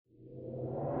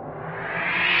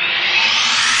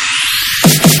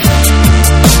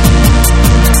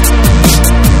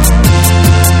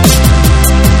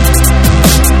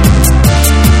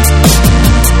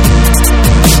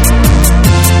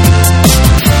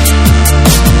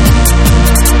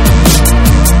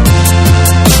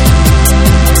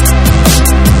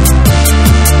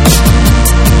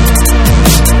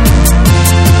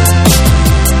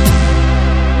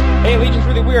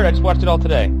all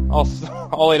today.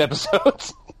 All 8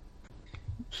 episodes.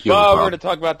 Well, we're going to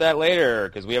talk about that later,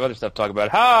 because we have other stuff to talk about.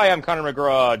 Hi, I'm Connor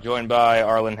McGraw, joined by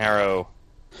Arlen Harrow.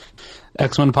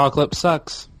 X-Men Apocalypse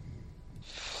sucks.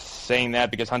 Saying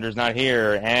that because Hunter's not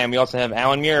here. And we also have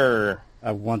Alan Muir.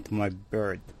 I want my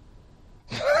bird.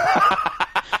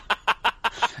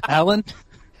 Alan,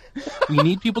 we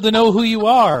need people to know who you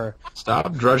are.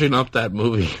 Stop drudging up that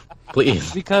movie,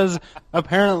 please. Because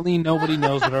apparently nobody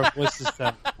knows what our voices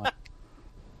sound like.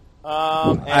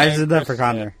 I did that for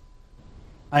Connor.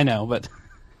 I know, but...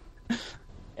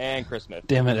 And Chris Smith.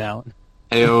 Damn it, Alan.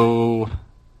 Ayo.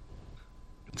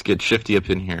 Let's get shifty up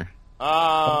in here.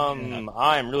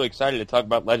 I'm really excited to talk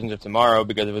about Legends of Tomorrow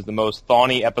because it was the most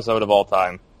thawny episode of all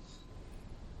time.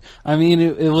 I mean,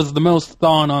 it was the most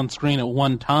Thawne on screen at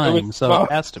one time, so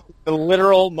it has to be. The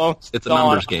literal most It's a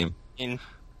numbers game.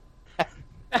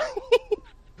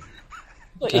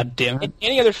 God damn it.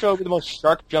 Any other show would be the most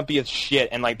shark jumpiest shit,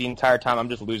 and like the entire time I'm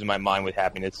just losing my mind with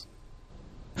happiness.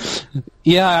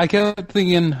 Yeah, I kept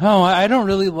thinking, I don't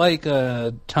really like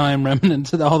Time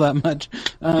Remnants all that much.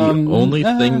 The only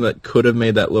thing that could have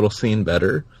made that little scene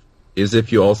better is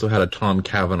if you also had a Tom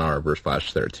Cavanaugh reverse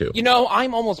flash there, too. You know,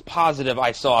 I'm almost positive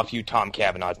I saw a few Tom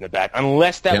Cavanaughs in the back,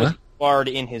 unless that was barred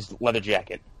in his leather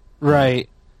jacket. Right.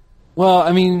 Well,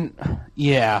 I mean,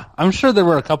 yeah. I'm sure there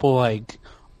were a couple, like,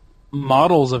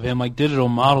 models of him, like digital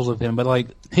models of him, but, like,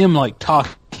 him, like,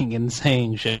 talking and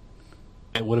saying shit.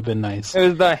 It would have been nice. It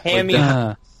was the hammy.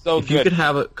 So if good. you could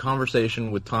have a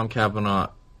conversation with Tom Cavanaugh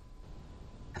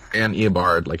and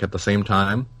Eobard, like, at the same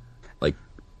time, like,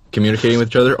 communicating with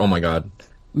each other, oh my god.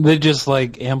 They just,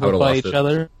 like, amplify each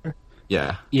other?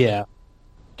 Yeah. Yeah.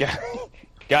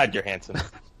 God, you're handsome.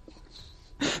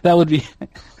 That would be...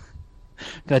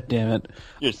 God damn it.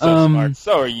 You're so smart.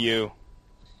 So are you.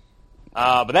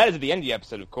 But that is at the end of the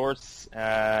episode, of course.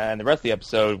 And the rest of the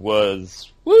episode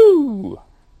was... Woo!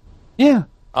 Yeah,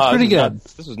 pretty good.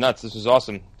 This was nuts. This was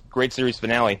awesome. Great series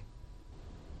finale.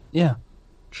 Yeah.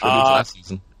 Sure beats last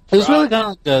season. It was really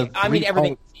kind of like I mean,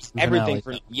 everything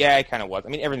finale. it kind of was. I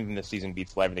mean, everything from this season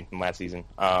beats everything from last season.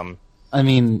 I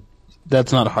mean,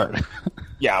 that's not hard.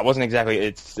 Yeah, it wasn't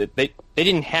exactly. They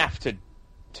didn't have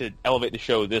to elevate the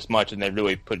show this much, and they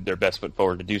really put their best foot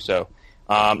forward to do so.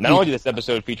 Not only did this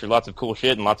episode feature lots of cool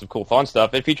shit and lots of cool Thawne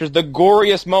stuff, it features the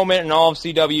goriest moment in all of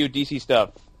CW DC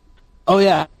stuff. Oh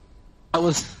yeah.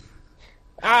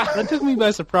 That took me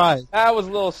by surprise. That was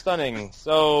a little stunning.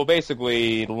 So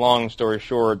basically, long story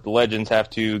short, the Legends have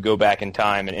to go back in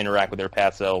time and interact with their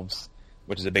past selves,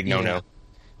 which is a big no-no.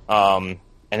 And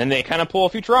then they kind of pull a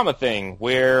Futurama thing,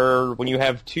 where when you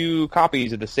have 2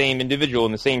 copies of the same individual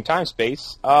in the same time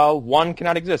space, one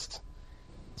cannot exist.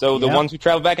 So the ones who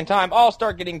travel back in time all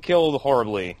start getting killed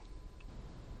horribly.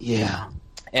 Yeah.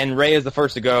 And Ray is the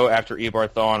first to go after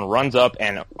Eobard Thawne runs up,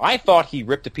 and I thought he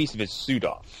ripped a piece of his suit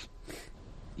off.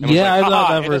 Yeah, I thought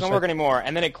that it doesn't work anymore.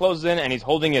 And then it closes in, and he's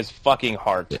holding his fucking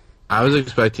heart. I was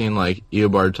expecting, like,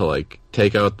 Eobard to, like,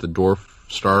 take out the dwarf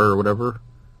star or whatever.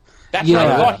 That's what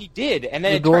I thought he did. And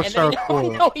then he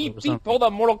pulled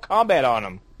up Mortal Kombat on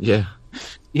him. Yeah.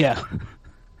 Yeah.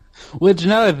 Which,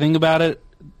 now that I think about it,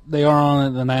 they are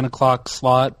on the 9 o'clock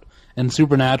slot, and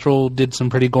Supernatural did some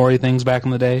pretty gory things back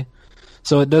in the day.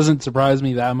 So it doesn't surprise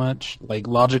me that much, like,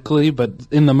 logically, but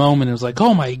in the moment it was like,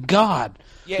 oh my god!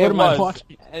 Yeah, what am I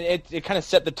watching? And it kind of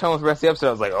set the tone for the rest of the episode.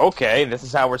 I was like, okay, this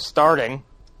is how we're starting.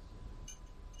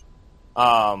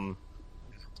 It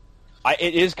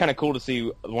is kind of cool to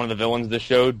see one of the villains of the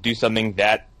show do something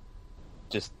that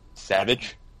just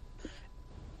savage.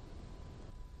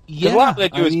 Yeah, a lot of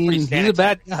what they do is pretty he's a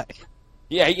bad guy.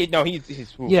 Yeah,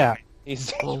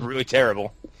 he's really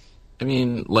terrible. I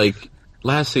mean, like,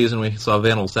 last season we saw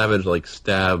Vandal Savage, like,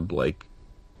 stab, like,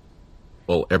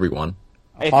 well, everyone.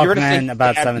 If you were to say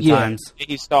about 7 times.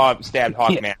 He stabbed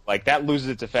Hawkman. Like, that loses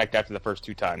its effect after the first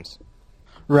 2 times.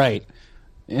 Right.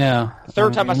 Yeah. The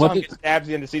third time I saw him get stabbed at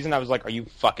the end of the season, I was like, are you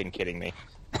fucking kidding me?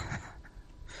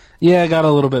 Yeah, it got a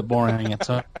little bit boring at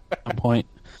some point.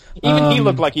 Even he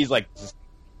looked like he's like,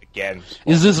 again.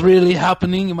 Is this really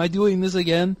happening? Am I doing this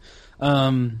again?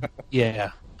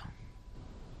 Yeah.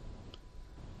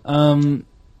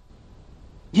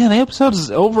 Yeah, the episode is,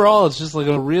 overall, it's just like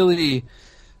a really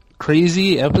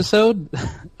crazy episode.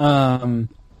 Yeah,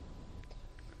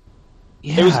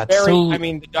 it was very. So, I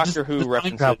mean, the Doctor Who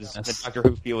references, the Doctor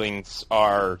Who feelings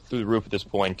are through the roof at this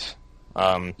point.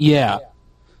 Yeah.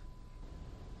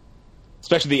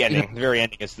 Especially the ending. The very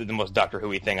ending is the most Doctor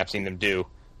Who-y thing I've seen them do.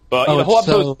 But the whole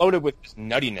episode is loaded with this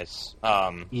nuttiness.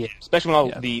 Especially when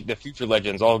all the future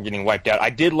legends all getting wiped out. I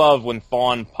did love when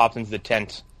Thawne pops into the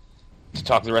tent to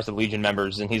talk to the rest of the Legion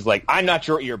members, and he's like, "I'm not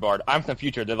your Eobard. I'm from the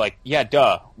future." They're like, "Yeah,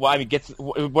 duh. Well, I mean,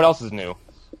 what else is new?"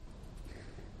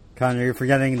 Connor, you're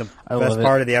forgetting the best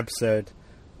part of the episode.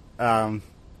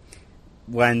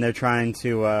 When they're trying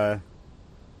to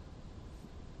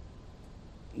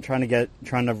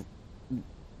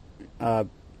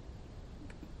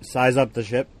size up the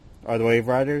ship or the Wave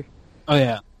Rider. Oh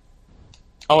yeah.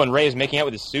 Oh, and Ray is making out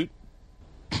with his suit.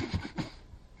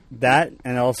 That,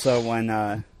 and also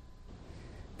when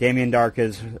Damien Dark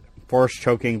is force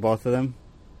choking both of them.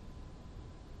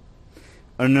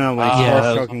 Oh no, when he's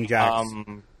force choking Jax.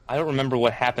 I don't remember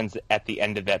what happens at the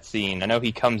end of that scene. I know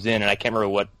he comes in, and I can't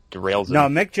remember what derails him. No,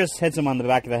 Mick just hits him on the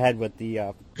back of the head with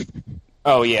the.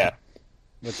 Oh yeah.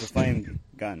 With the flame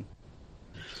gun.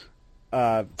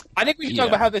 I think we should talk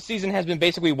about how this season has been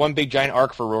basically one big giant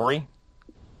arc for Rory.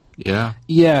 Yeah.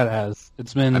 Yeah, it has.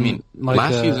 It's been. I mean, like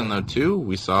last season though too,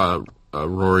 we saw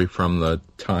Rory from the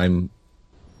Time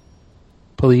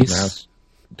Police,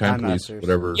 Time Police,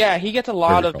 whatever. Yeah, he gets a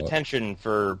lot of attention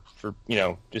for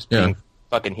just being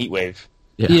fucking Heatwave.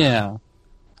 Yeah.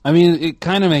 I mean, it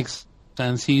kind of makes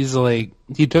sense. He's like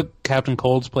he took Captain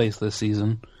Cold's place this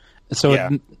season,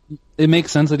 so it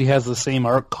makes sense that he has the same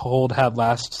arc Cold had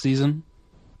last season.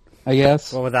 I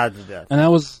guess. Well, without the death. And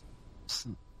that was.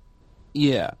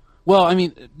 Yeah. Well, I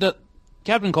mean,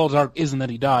 Captain Cold's arc isn't that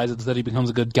he dies; it's that he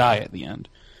becomes a good guy at the end,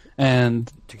 and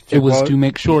it was to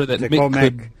make sure that Mick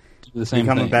could do the same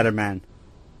become thing. a better man.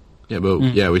 Yeah, but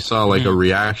we saw like a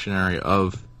reactionary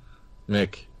of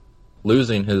Mick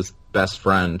losing his best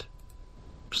friend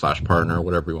 / partner,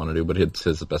 whatever you want to do, but it's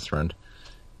his best friend,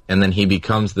 and then he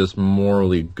becomes this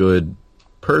morally good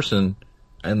person,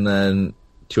 and then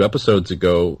 2 episodes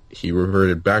ago he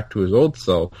reverted back to his old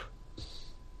self.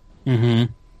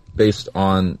 Mm-hmm. Based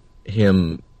on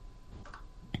him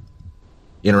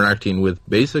interacting with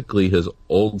basically his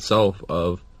old self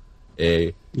of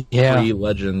a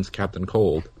pre-Legends Captain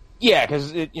Cold. Yeah,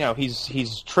 because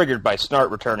he's triggered by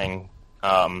Snart returning,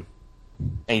 and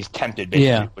he's tempted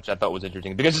basically, which I thought was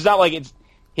interesting because it's not like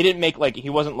he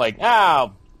wasn't like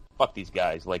fuck these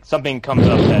guys. Like something comes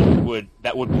up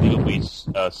that would legally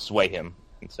sway him,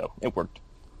 and so it worked.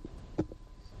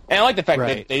 And I like the fact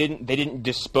that they didn't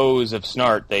dispose of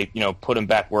Snart. They put him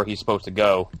back where he's supposed to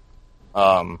go.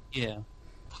 They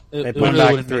put him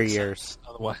back 3 years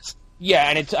otherwise. Yeah,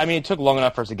 and it took long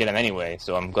enough for us to get him anyway.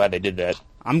 So I'm glad they did that.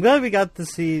 I'm glad we got to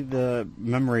see the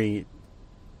memory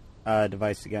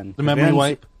device again. The memory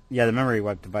wipe. Yeah, the memory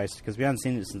wipe device because we haven't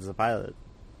seen it since the pilot.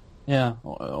 Yeah,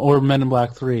 or Men in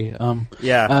Black 3.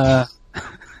 Yeah.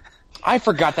 I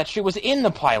forgot that shit was in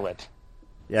the pilot.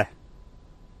 Yeah.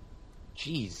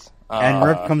 Jeez. And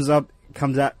Rip comes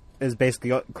out, is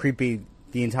basically creepy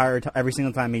the entire time. Every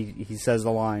single time he says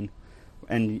the line,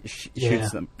 and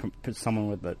shoots someone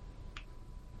with it.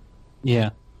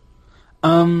 Yeah.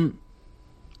 I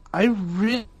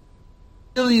really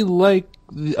like.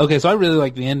 So I really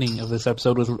like the ending of this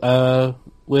episode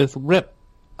with Rip.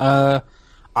 I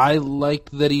like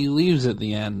that he leaves at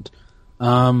the end,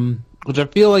 which I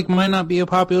feel like might not be a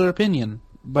popular opinion.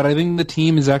 But I think the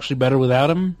team is actually better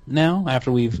without him now,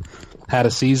 after we've had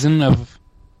a season of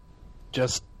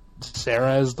just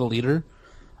Sarah as the leader.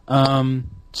 So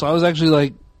I was actually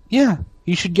like, yeah,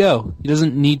 he should go. He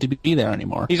doesn't need to be there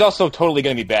anymore. He's also totally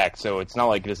going to be back, so it's not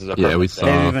like this is a we saw.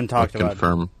 They've even talked about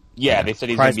confirm. Yeah, they said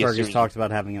he's going to be a Kreisberg has talked about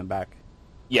having him back.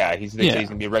 Yeah, he's going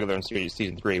to be a regular in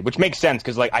season 3, which makes sense,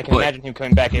 because I can imagine him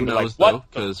coming back and be like,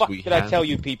 what the fuck did I tell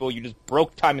you people? You just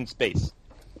broke time and space.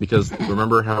 Because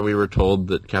remember how we were told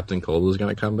that Captain Cold was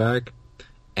going to come back?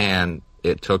 And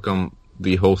it took him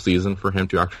the whole season for him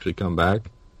to actually come back?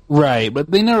 Right,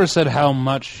 but they never said how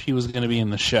much he was going to be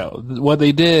in the show. What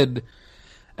they did,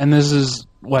 and this is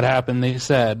what happened, they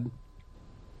said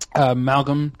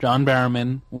Malcolm, John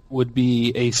Barrowman, would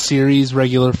be a series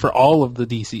regular for all of the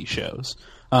DC shows,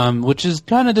 which is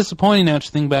kind of disappointing now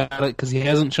to think about it, because he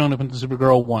hasn't shown up in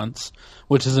Supergirl once,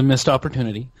 which is a missed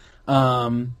opportunity,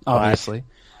 obviously.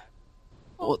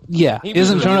 Well, yeah, he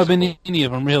hasn't shown up in any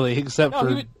of them, really, except for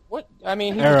he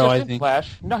Arrow, was I in think.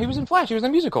 Flash. No, he was in Flash. He was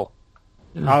in a musical.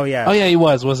 Oh, yeah. Oh, yeah, he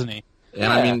wasn't he?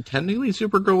 And I mean, technically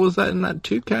Supergirl was in that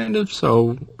too, kind of,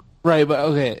 so... Right, but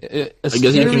okay. I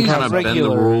guess you can kind of bend the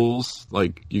rules.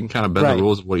 Like, you can kind of bend the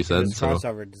rules of what he said. This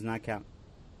crossover does not count.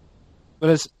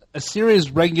 But a series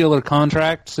regular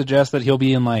contract suggests that he'll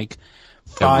be in,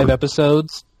 5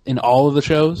 episodes in all of the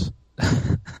shows.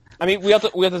 I mean, we have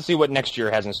to see what next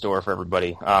year has in store for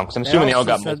everybody. Because I'm assuming they all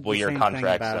got multiple year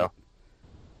contracts. So,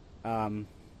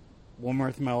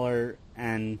 Wilmarth Miller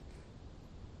and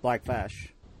Black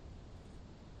Flash.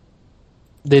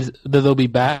 They'll be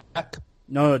back.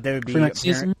 No, they would be for next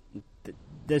season.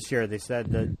 this year. They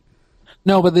said that.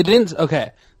 No, but they didn't.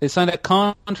 Okay, they signed a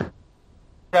contract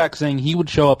saying he would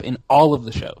show up in all of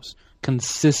the shows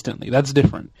consistently. That's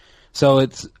different. So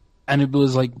it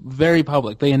was like very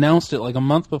public. They announced it like a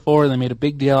month before. They made a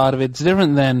big deal out of it. It's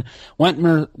different than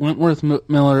Wentworth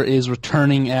Miller is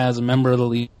returning as a member of the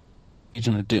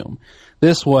Legion of Doom.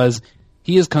 This was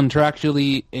he is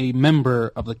contractually a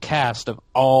member of the cast of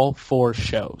all 4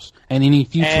 shows and any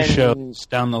future shows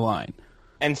down the line.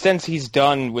 And since he's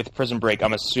done with Prison Break,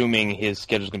 I'm assuming his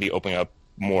schedule's going to be opening up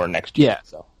more next year. Yeah.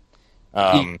 So,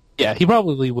 he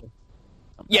probably would.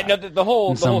 Yeah, no, the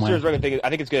whole series regular thing. I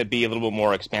think it's going to be a little bit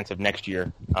more expansive next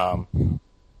year.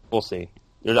 We'll see.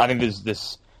 I think there's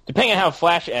this, depending on how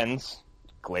Flash ends,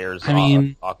 glares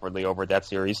awkwardly over that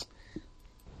series.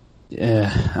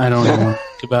 Yeah, I don't know much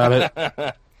about it.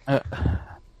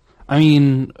 I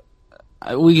mean,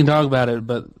 we can talk about it,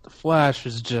 but Flash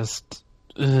is just.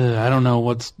 I don't know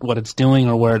what it's doing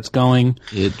or where it's going.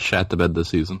 It shat the bed this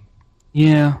season.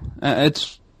 Yeah,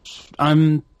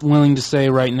 I'm willing to say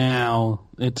right now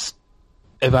it's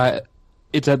at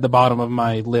the bottom of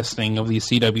my listing of these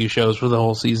CW shows for the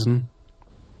whole season.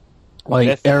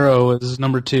 Like Arrow is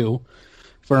number 2,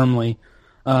 firmly.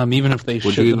 Even if they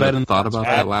Would shit you the bed even have thought about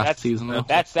that last season? Though?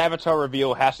 That Savitar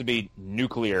reveal has to be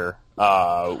nuclear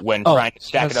when trying to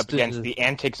stack it up against the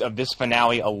antics of this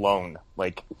finale alone.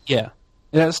 Like, yeah.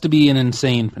 It has to be an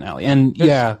insane finale. And,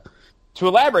 yeah. To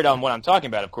elaborate on what I'm talking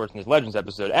about, of course, in this Legends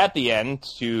episode, at the end,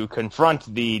 to confront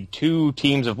the 2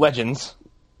 teams of Legends,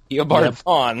 Eobard and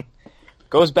Thawne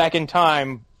goes back in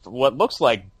time for what looks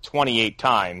like 28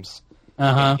 times,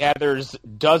 and gathers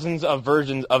dozens of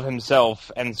versions of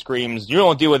himself and screams, "You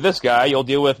don't deal with this guy, you'll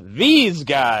deal with these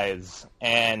guys!"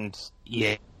 And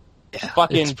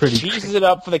fucking cheeses it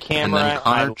up for the camera. And then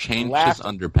Connor changed his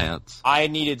underpants. I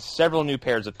needed several new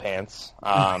pairs of pants.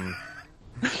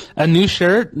 A new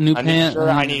shirt, new pants.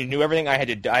 I needed new everything. I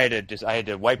had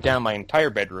to wipe down my entire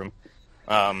bedroom.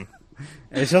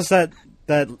 It's just that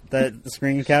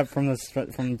screen cap from the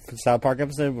South Park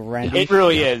episode with Randy. It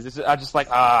really is. I'm just like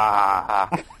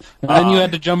And then you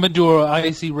had to jump into an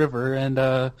icy river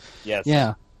and yes,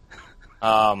 yeah.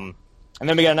 And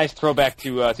then we got a nice throwback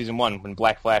to season 1 when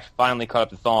Black Flash finally caught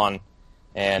up to Thawne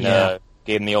and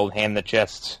gave him the old hand in the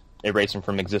chest, erase him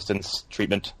from existence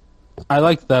treatment. I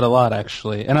liked that a lot,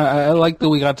 actually. And I like that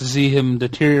we got to see him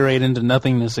deteriorate into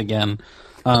nothingness again.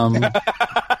 But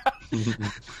we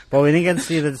didn't get to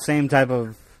see the same type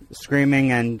of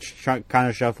screaming and kind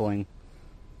of shuffling.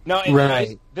 No,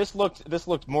 right. This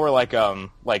looked more like I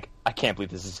can't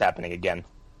believe this is happening again.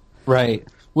 Right.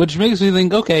 Which makes me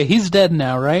think, okay, he's dead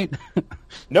now, right?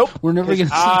 Nope. We're never going to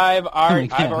see I have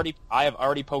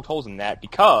already poked holes in that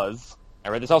because I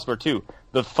read this elsewhere too.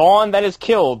 The Thawne that is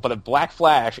killed by the Black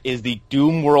Flash is the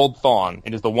Doom World Thawne.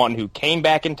 It is the one who came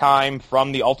back in time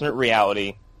from the alternate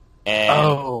reality.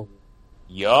 And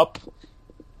yup,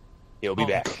 he'll be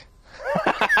back.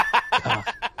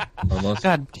 Almost.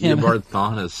 God damn it. Eobard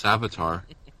Thawne as Savitar.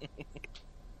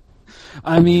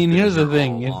 I mean, here's the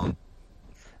thing.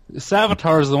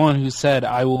 Savitar is the one who said,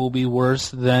 "I will be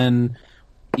worse than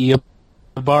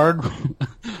Eobard,"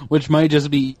 which might just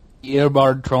be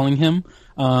Eobard trolling him,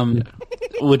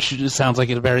 which just sounds like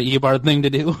a very Eobard thing to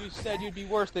do. You said you'd be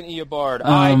worse than Eobard.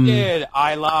 I did.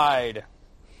 I lied.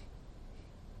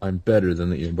 I'm better than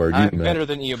the Eobard I'm better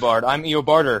than Eobard. I'm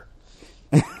Eobarder.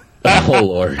 Oh,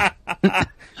 Lord.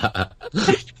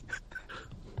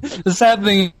 The sad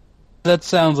thing, that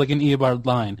sounds like an Eobard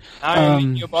line.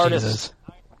 I'm Eobardist. Jesus.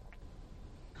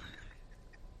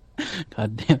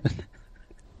 God damn it.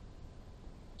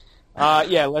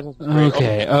 Yeah, Legends was great.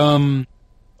 Okay,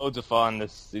 Loads of fun.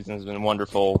 This season has been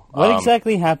wonderful. What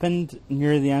exactly happened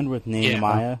near the end with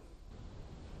Nehemiah?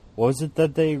 What was it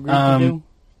that they agreed to do?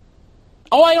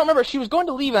 Oh, I don't remember. She was going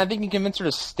to leave, and I think he convinced her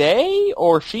to stay,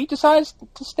 or she decides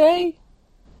to stay?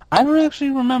 I don't actually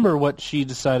remember what she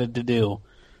decided to do.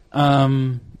 I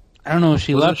don't know if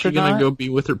she left she or gonna not. go be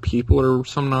with her people or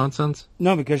some nonsense?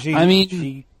 No, because she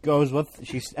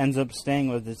ends up staying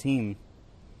with the team.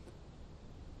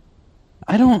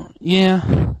 I don't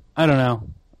know. I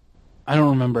don't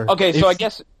remember. Okay, so I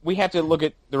guess we have to look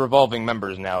at the revolving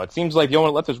members now. It seems like the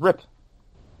only one that left us rip.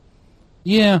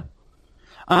 Yeah.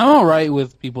 I'm alright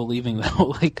with people leaving,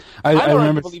 though. Like I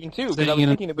remember people leaving, too, because I was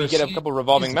thinking that we'd get a couple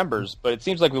revolving members, but it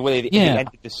seems like the way they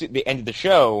ended the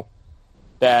show,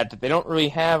 that they don't really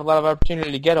have a lot of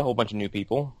opportunity to get a whole bunch of new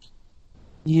people.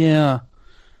 Yeah.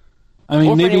 I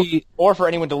mean, or for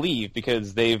anyone to leave,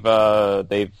 because they've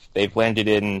landed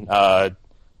in the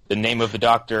Name of the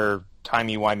Doctor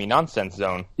timey-wimey nonsense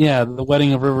zone. Yeah, the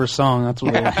Wedding of River Song, that's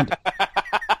what they landed.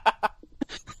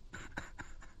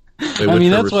 Wait, I which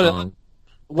mean, River that's what song?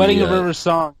 Wedding of The, River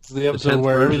Song is the The episode 10th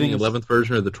where version, everything the is. 11th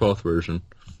version, or the 12th version?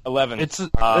 11. That's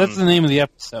the name of the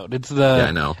episode. It's the Yeah,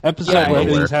 I know. episode Yeah, where I'm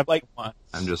everything's aware. happening at once.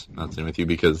 I'm just messing with you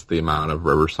because the amount of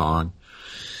River Song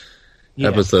Yeah.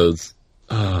 episodes.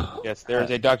 Yes, there is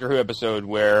a Doctor Who episode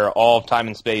where all of time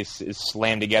and space is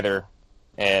slammed together,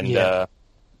 and Yeah.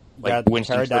 like Got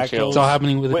Winston pterodactyls. Churchill. It's all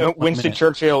happening with Winston minute.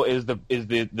 Churchill is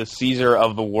the Caesar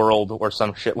of the world, or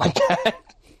some shit like that.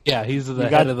 Yeah, he's the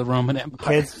got head of the Roman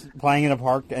Empire. Kids playing in a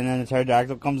park, and then a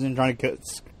pterodactyl comes in trying to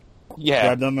Yeah,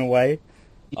 grab them away.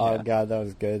 Oh Yeah. god, that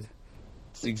was good.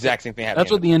 it's the exact same thing happening.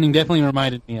 That's what the ending definitely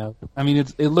reminded me of. I mean,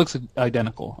 it looks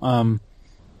identical.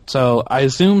 So I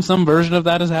assume some version of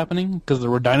that is happening because there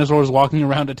were dinosaurs walking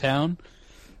around a town.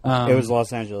 It was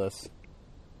Los Angeles.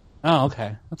 Oh,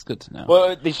 okay, that's good to know.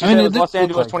 Well, they should I mean, say it it was did Los look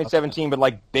Angeles like 2017, but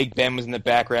like Big Ben was in the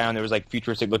background. There was like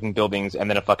futuristic-looking buildings, and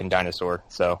then a fucking dinosaur.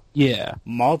 So, Yeah,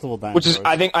 Multiple dinosaurs. which is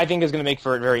I think is going to make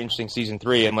for a very interesting season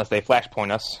 3, unless they flashpoint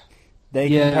us. They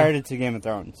Yeah. compared it to Game of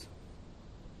Thrones.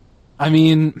 I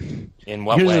mean, In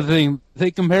what here's way? the thing: they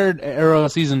compared Arrow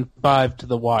season 5 to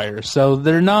The Wire, so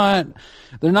they're not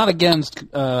against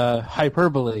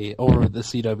hyperbole over the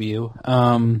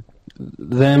CW.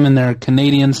 Them and their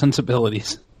Canadian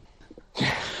sensibilities.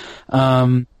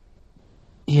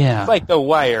 Yeah, It's like The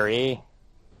Wire, eh?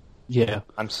 yeah.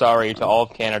 I'm sorry to all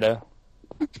of Canada.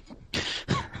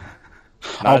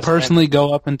 I'll a personally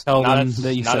go up and tell Not them a,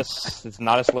 that you not said. a, it's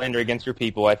not a slander against your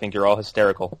people. I think you're all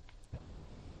hysterical.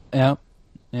 Yeah,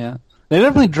 yeah. They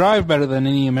definitely drive better than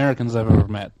any Americans I've ever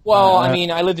met. Well, I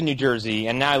mean, I lived in New Jersey,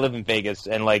 and now I live in Vegas,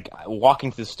 and, like,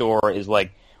 walking to the store is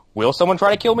like, will someone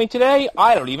try to kill me today?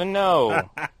 I don't even know.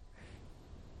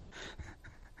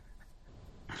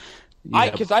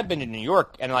 yeah. Because I've been to New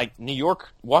York, and, like, New York,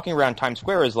 walking around Times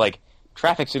Square is like,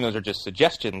 traffic signals are just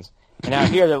suggestions. And out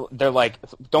here, they're like,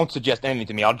 don't suggest anything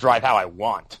to me. I'll drive how I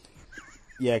want.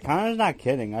 Yeah, Connor's not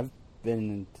kidding. I've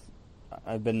been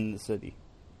in the city.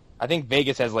 I think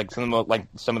Vegas has, like, some of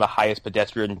the highest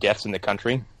pedestrian deaths in the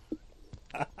country.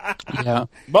 yeah.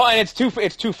 Well, and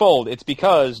it's twofold. It's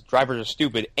because drivers are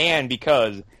stupid, and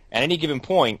because at any given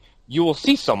point you will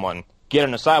see someone get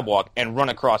on a sidewalk and run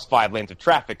across 5 lanes of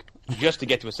traffic just to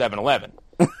get to a 7-Eleven.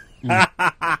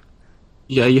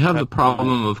 Yeah, you have the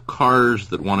problem of cars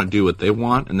that want to do what they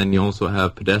want, and then you also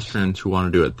have pedestrians who want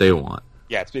to do what they want.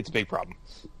 Yeah, it's a big problem.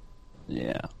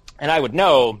 Yeah. And I would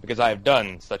know because I have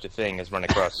done such a thing as run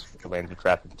across the lanes of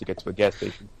traffic to get to a gas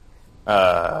station.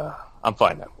 I'm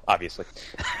fine though, obviously.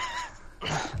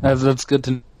 That's good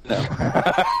to know.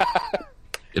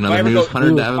 In I other ever news, go-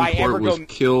 Hunter if I ever Davenport was go-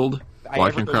 killed I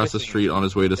walking ever go across the missing- street on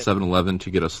his way to 7-Eleven to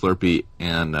get a Slurpee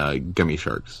and gummy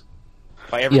sharks.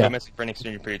 If I ever Yeah. go missing for an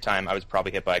extended period of time, I was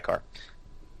probably hit by a car.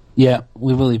 Yeah,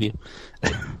 we believe you.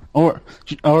 or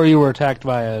you were attacked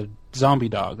by a zombie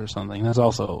dog or something. That's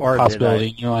also Or a did possibility.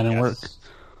 I? You know, I didn't work.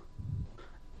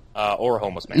 Or a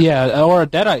homeless man. Yeah, or a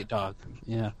deadite dog.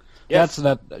 Yeah. Yes.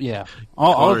 That's that. Yeah.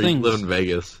 All Or you things. live in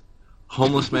Vegas.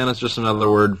 Homeless man is just another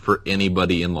word for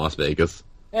anybody in Las Vegas.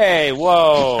 Hey,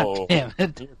 whoa! Damn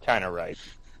it. You're kind of right.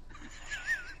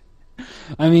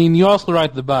 I mean, you also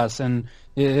ride the bus, and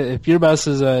if your bus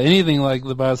is anything like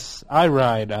the bus I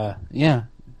ride, yeah.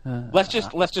 Let's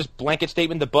just blanket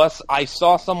statement the bus. I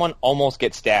saw someone almost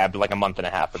get stabbed like a month and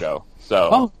a half ago.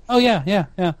 So Oh yeah.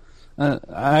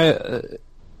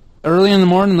 Early in the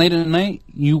morning, late at night,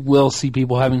 you will see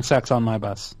people having sex on my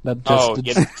bus. That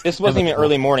just this wasn't even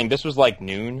early morning. This was like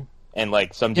noon, and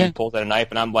like some dude pulls out a knife,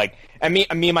 and I'm like, and me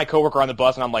and my coworker on the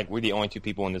bus, and I'm like, we're the only 2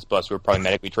 people in this bus who are probably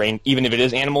medically trained. Even if it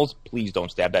is animals, please don't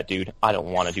stab that dude. I don't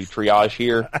want to do triage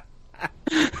here.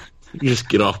 You just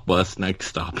get off bus, next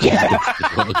stop.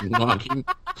 And walking.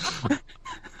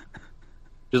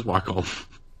 Just walk home.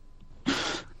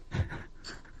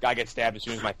 Guy gets stabbed as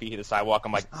soon as my feet hit the sidewalk.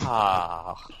 I'm like,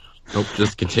 Nope,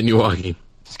 just continue walking.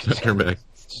 Don't turn back.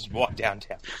 just walk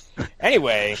downtown.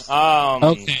 Anyway,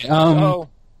 Okay, so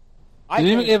I Did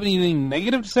anybody think- have anything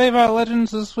negative to say about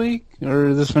Legends this week?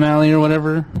 Or this finale or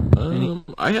whatever?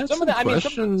 I had some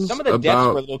questions some of the deaths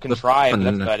about were a little contrived, but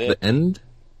that's about it. The end?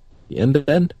 The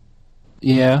end?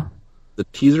 Yeah. The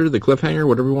teaser, the cliffhanger,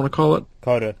 whatever you want to call it?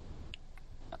 Coda.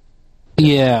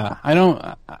 Yeah. I don't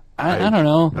know. I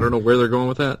don't know where they're going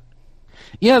with that.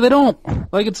 Yeah, they don't...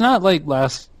 Like, it's not like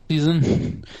last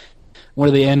season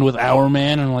where they end with Our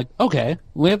Man and like, okay,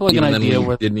 we have like Even an then idea we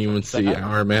where... didn't even see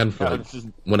Our Man for No, like this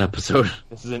isn't- one episode.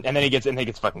 and then he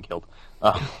gets fucking killed.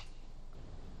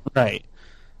 Right.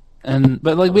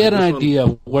 But like, we had an This one, idea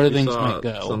of where we things saw might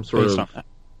go. some sort based of on that.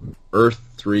 Earth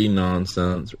 3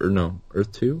 nonsense, or no,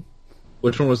 Earth 2?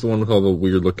 Which one was the one with all the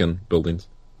weird looking buildings?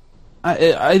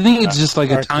 I think it's just like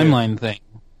a Earth two. timeline thing.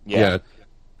 Yeah.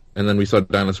 And then we saw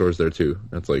dinosaurs there too.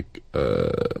 That's like,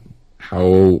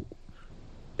 how...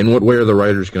 In what way are the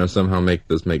writers going to somehow make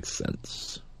this make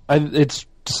sense? It's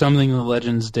something the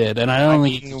Legends did,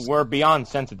 and we're beyond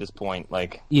sense at this point.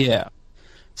 Like, yeah,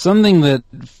 something that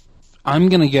I'm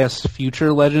going to guess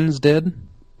future Legends did.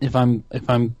 If I'm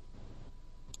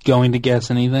going to guess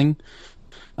anything,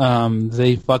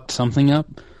 they fucked something up.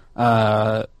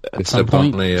 At some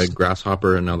point, on a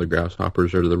grasshopper, and now the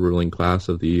grasshoppers are the ruling class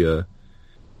of the.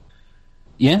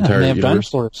 Yeah, and they have universe.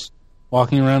 dinosaurs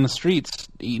walking around the streets,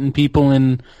 eating people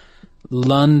in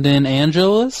London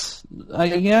Angeles, I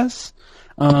guess.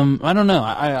 I don't know.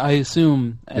 I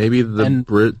assume maybe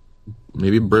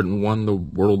maybe Britain won the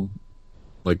world.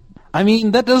 Like, I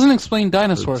mean, that doesn't explain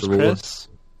dinosaurs, Chris.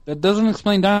 That doesn't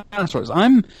explain dinosaurs.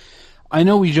 I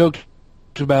know we joked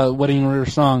about Wedding River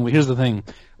Song, but here's the thing: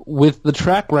 with the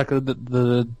track record that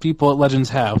the people at Legends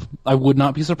have, I would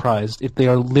not be surprised if they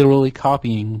are literally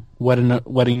copying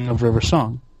Wedding of River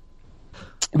Song,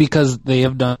 because they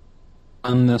have done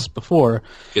this before.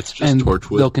 It's just and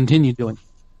Torchwood. They'll continue doing.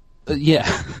 Yeah.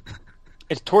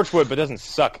 It's Torchwood, but it doesn't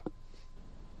suck.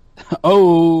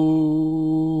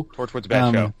 Oh. Torchwood's a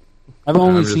bad show. I've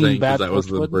only just seen saying, bad. That was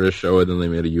the British show, and then they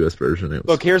made a U.S. version.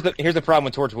 Look, here's the problem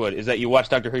with Torchwood is that you watch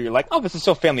Doctor Who, you're like, oh, this is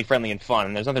so family friendly and fun,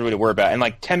 and there's nothing really to worry about. And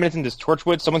like 10 minutes into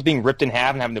Torchwood, someone's being ripped in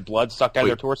half and having the blood sucked out of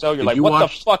their torso. You're like, what the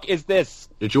fuck is this?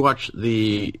 Did you watch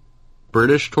the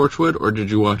British Torchwood, or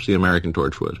did you watch the American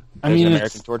Torchwood?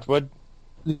 American Torchwood.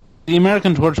 The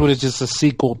American Torchwood is just a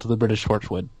sequel to the British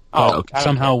Torchwood.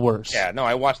 Somehow worse. Yeah, no,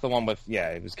 I watched the one with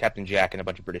it was Captain Jack and a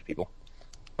bunch of British people.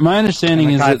 My understanding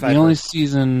is that the only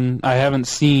season I haven't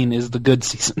seen is the good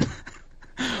season.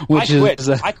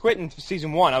 I quit in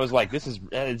season 1. I was like, this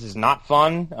is not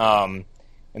fun,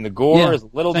 and the gore is a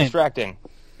little distracting.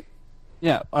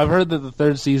 Yeah, I've heard that the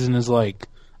third season is like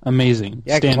amazing,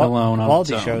 standalone.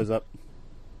 Quality shows up.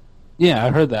 Yeah, I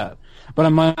heard that, but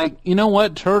I'm like, you know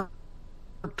what?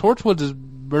 Torchwood has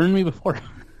burned me before.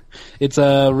 It's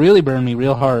really burned me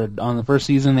real hard on the first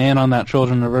season and on that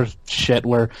Children of Earth shit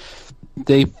where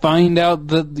they find out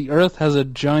that the Earth has a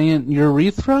giant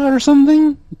urethra or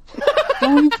something.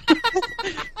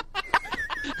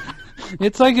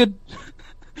 It's like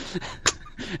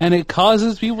and it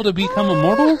causes people to become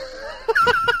immortal.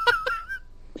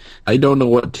 I don't know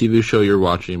what TV show you're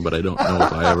watching, but I don't know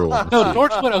if I ever watched. No,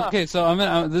 Torchwood. Okay,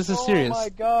 so this is serious. Oh my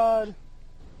god!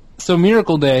 So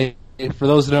Miracle Day. For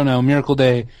those who don't know, Miracle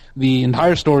Day, the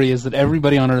entire story is that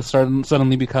everybody on Earth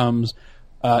suddenly becomes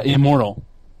immortal.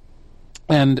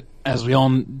 And as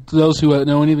those who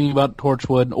know anything about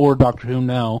Torchwood or Doctor Who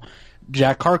know,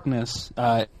 Jack Harkness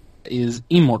is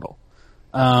immortal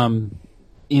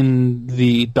in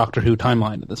the Doctor Who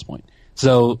timeline at this point.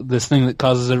 So this thing that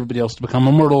causes everybody else to become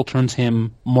immortal turns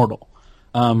him mortal.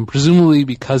 Presumably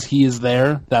because he is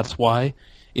there, that's why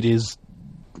it is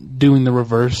doing the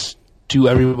reverse to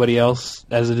everybody else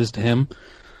as it is to him.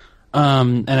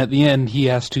 And at the end, he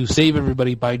has to save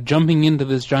everybody by jumping into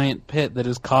this giant pit that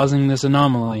is causing this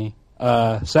anomaly,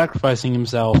 sacrificing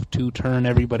himself to turn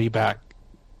everybody back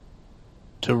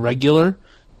to regular,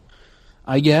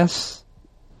 I guess.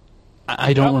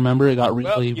 I don't remember. It got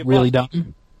really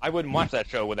dumb. I wouldn't watch that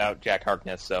show without Jack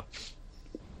Harkness, so...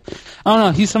 Oh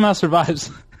no, he somehow survives.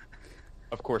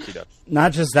 Of course he does.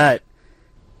 Not just that.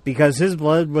 Because his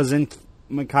blood was in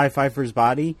Mekhi Phifer's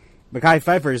body, Mekhi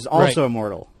Phifer is also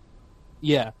immortal.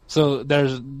 Yeah, so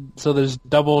there's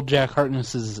double Jack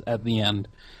Harknesses at the end.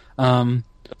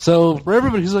 So for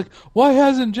everybody who's like, why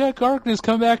hasn't Jack Harkness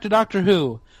come back to Doctor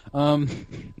Who?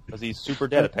 Because he's super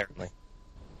dead, apparently.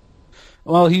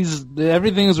 Well,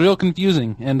 everything is real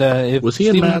confusing. And was he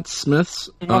in Matt Smith's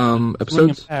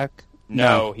episodes?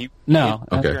 No. No.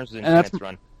 Okay. And that's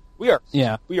run. We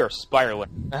are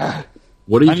spiraling.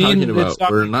 What are you talking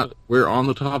about? We're on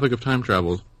the topic of time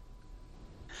travel.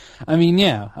 I mean,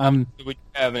 yeah. We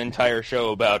have an entire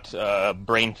show about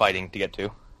brain fighting to get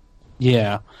to.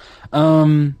 Yeah.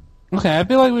 Okay, I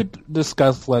feel like we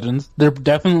discussed Legends. They're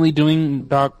definitely doing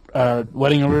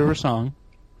Wedding a River Song.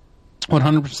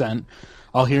 100%.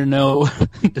 I'll hear no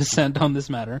dissent on this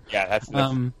matter. Yeah, that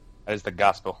is the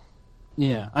gospel.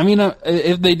 Yeah. I mean,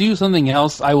 if they do something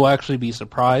else, I will actually be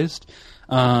surprised.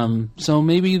 So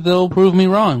maybe they'll prove me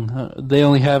wrong. They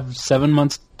only have 7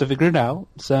 months to figure it out,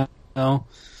 so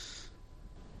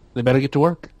they better get to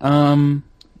work.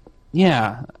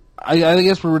 Yeah, I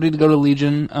guess we're ready to go to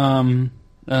Legion.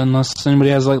 Unless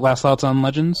anybody has last thoughts on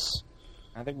Legends.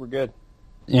 I think we're good.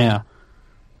 Yeah.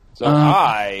 So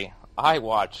I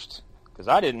watched, because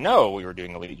I didn't know we were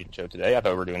doing a Legion show today. I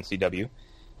thought we were doing CW.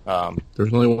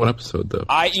 There's only one episode though.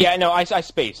 I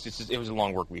spaced. It was a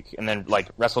long work week, and then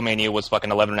like WrestleMania was fucking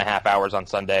 11.5 hours on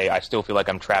Sunday. I still feel like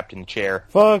I'm trapped in the chair.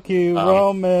 Fuck you,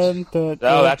 Roman.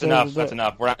 That's enough. That's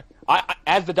enough. We're not.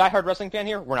 As the diehard wrestling fan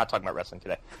here, we're not talking about wrestling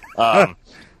today. I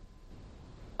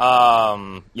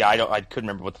couldn't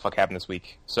remember what the fuck happened this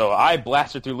week. So I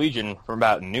blasted through Legion from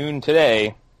about noon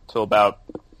today till about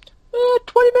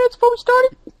 20 minutes before we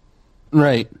started.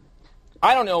 Right.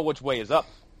 I don't know which way is up.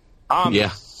 Yeah.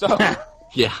 So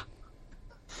Yeah.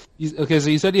 Okay, so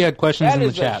you said you had questions in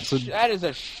the chat. That is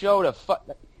a show to fuck.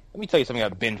 Let me tell you something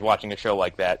about binge watching a show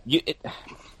like that.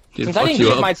 Since I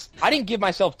didn't give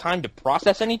myself time to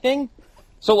process anything,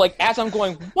 so like as I'm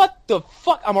going, what the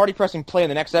fuck? I'm already pressing play on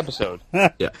the next episode.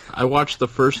 Yeah, I watched the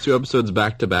first 2 episodes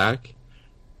back to back,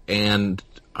 and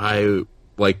I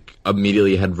like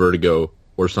immediately had vertigo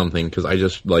or something because I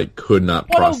just like could not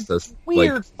process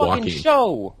weird like fucking walking.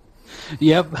 show.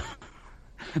 Yep.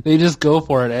 They just go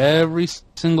for it every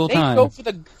single time. They go for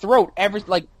the throat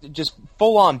just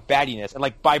full on baddiness, and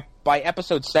like by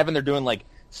episode 7 they're doing like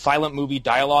silent movie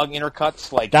dialogue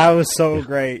intercuts. Like that was so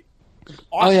great.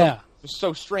 Awesome. Oh yeah, it was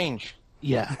so strange.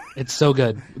 Yeah, it's so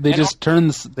good. They just turn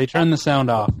the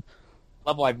sound off.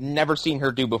 Level I've never seen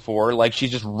her do before. Like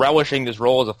she's just relishing this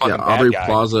role as a fucking bad Aubrey guy.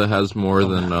 Plaza has more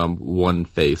than one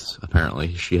face.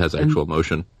 Apparently, she has actual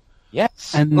emotion.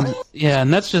 Yes, and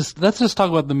let's just talk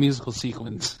about the musical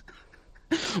sequence,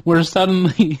 where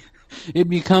suddenly it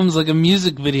becomes like a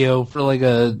music video for like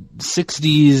a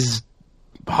 '60s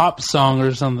pop song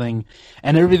or something,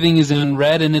 and everything is in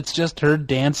red, and it's just her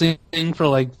dancing for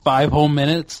like 5 whole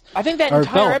minutes. I think that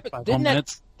entire episode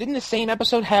didn't the same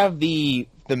episode have the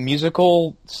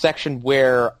musical section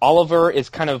where Oliver is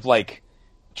kind of like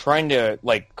trying to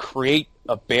like create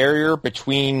a barrier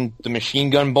between the machine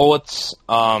gun bullets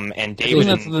and David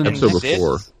and episode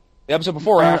before. The episode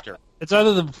before or after? It's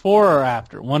either the before or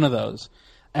after, one of those.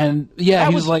 And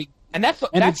he's like, and that's the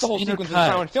whole sequence of the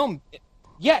silent film.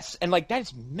 Yes, and like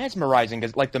that's mesmerizing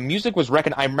because like the music was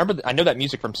I know that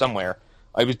music from somewhere.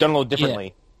 It was done a little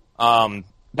differently. Yeah.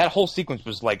 That whole sequence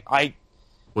was like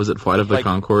Was it Flight of the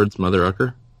Conchords, Mother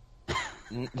Ucker?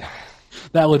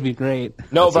 That would be great.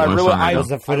 No, that's but I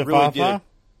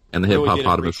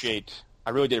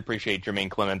really did appreciate Jermaine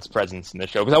Clement's presence in the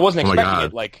show because I wasn't expecting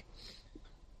it. Like,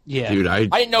 yeah, dude, I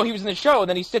didn't know he was in the show, and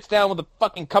then he sits down with a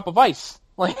fucking cup of ice.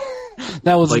 Like,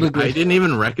 that was like I didn't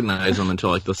even recognize him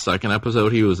until like the second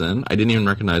episode he was in. I didn't even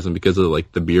recognize him because of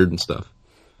like the beard and stuff.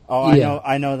 Oh,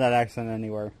 I know that accent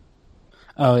anywhere.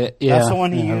 Oh yeah, that's the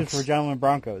one he used for Gentleman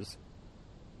Broncos.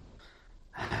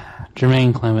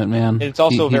 Jermaine Clement, man. And it's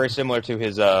also very similar to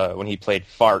his when he played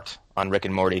Fart on Rick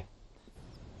and Morty.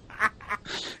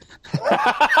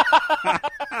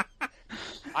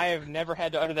 I have never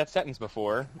had to utter that sentence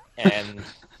before, and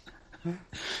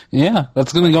yeah,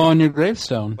 that's going to go on your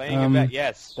gravestone.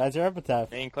 Yes, that's your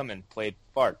epitaph. Jermaine Clement played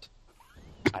Fart.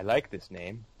 I like this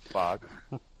name, Fog.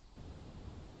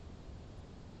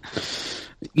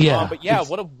 Yeah, but yeah,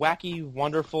 what a wacky,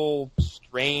 wonderful,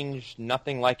 strange,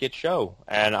 nothing like it show,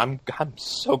 and I'm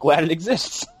so glad it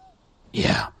exists.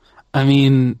 Yeah, I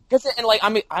mean,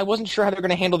 I wasn't sure how they're going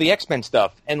to handle the X-Men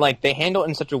stuff, and like they handle it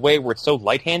in such a way where it's so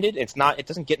light-handed. It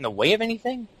doesn't get in the way of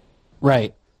anything.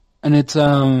 Right, and it's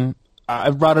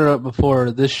I've brought it up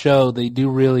before. This show they do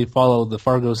really follow the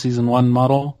Fargo season 1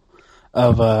 model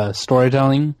of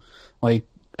storytelling, like.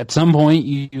 At some point,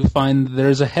 you find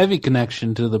there's a heavy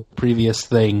connection to the previous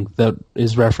thing that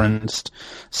is referenced.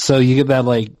 So you get that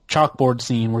like chalkboard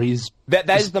scene where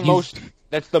that's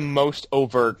the most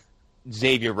overt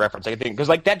Xavier reference, I think, because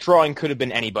like that drawing could have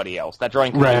been anybody else. That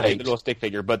drawing could have been a little stick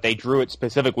figure, but they drew it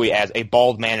specifically as a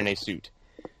bald man in a suit.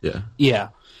 Yeah.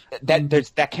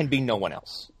 That can be no one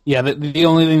else. Yeah, the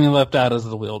only thing they left out is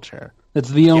the wheelchair. That's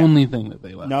the only thing that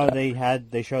they left out. No,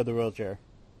 they showed the wheelchair.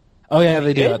 Oh yeah,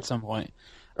 they did at some point.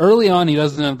 Early on, he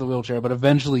doesn't have the wheelchair, but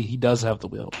eventually he does have the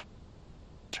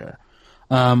wheelchair.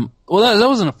 Well, that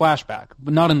was in a flashback,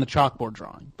 but not in the chalkboard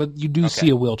drawing. But you do see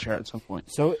a wheelchair at some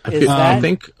point. So I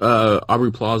think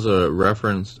Aubrey Plaza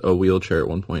referenced a wheelchair at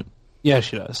one point. Yeah,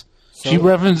 she does. She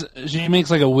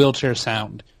makes like a wheelchair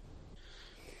sound.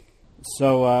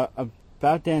 So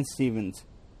about Dan Stevens,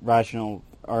 Rational,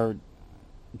 or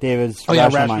David's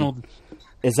Rational Mind.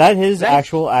 Is that his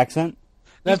actual accent?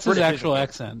 That's his actual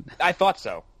accent. I thought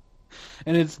so.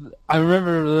 And I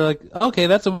remember they're like, okay,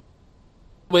 that's a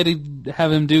way to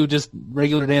have him do just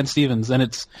regular Dan Stevens, and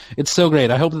it's so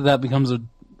great. I hope that becomes a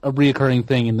reoccurring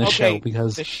thing in this show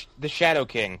because the Shadow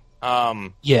King.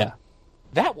 Yeah,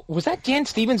 was that Dan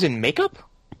Stevens in makeup?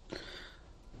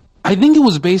 I think it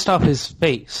was based off his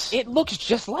face. It looks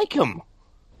just like him.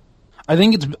 I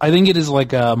think it is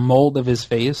like a mold of his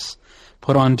face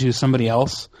put onto somebody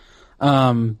else.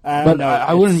 But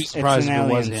I wouldn't be surprised if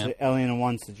it was him. Alien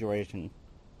 1 situation.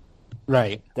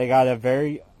 Right. They got a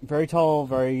very, very tall,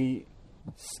 very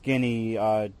skinny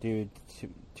dude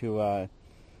to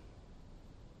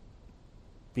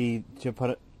put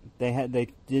it. They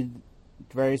did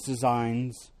various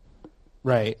designs.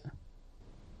 Right.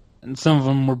 And some of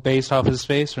them were based off his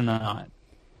face or not.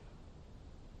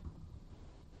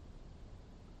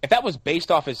 If that was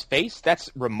based off his face, that's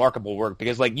remarkable work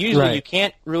because, like, usually you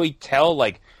can't really tell,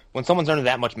 like, when someone's under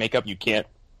that much makeup, you can't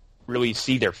really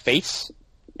see their face,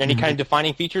 any kind of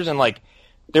defining features, and, like,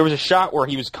 there was a shot where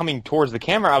he was coming towards the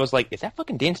camera, I was like, is that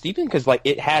fucking Dan Stevens? Because, like,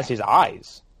 it has his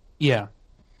eyes. Yeah.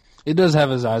 It does have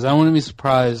his eyes. I wouldn't be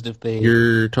surprised if they...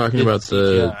 You're talking about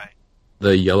the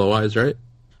yellow eyes, right?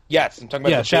 Yes, I'm talking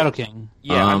about Shadow King.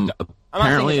 Yeah, I'm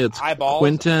apparently it's eyeballs.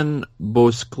 Quentin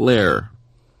Beauclair.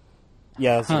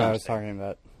 Yeah, that's what I was talking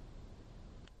about.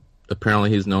 Apparently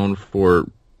he's known for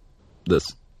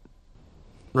this.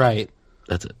 Right.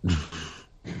 That's it.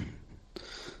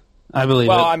 I believe it.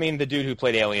 Well, I mean, the dude who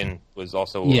played Alien was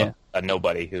also a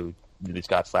nobody who just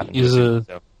got slapped into he's the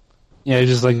suit, Yeah, he's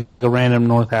just like a random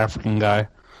North African guy.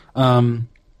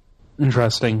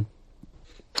 Interesting.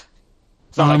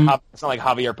 It's not like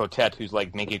Javier Potet, who's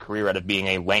like making a career out of being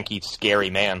a lanky, scary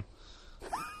man.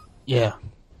 Yeah.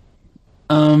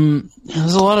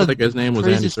 There's a lot of I think his name was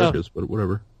Andy stuff. Serkis, but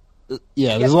whatever.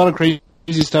 Yeah, there's a lot of crazy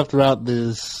stuff throughout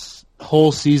this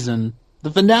whole season.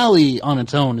 The finale on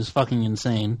its own is fucking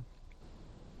insane.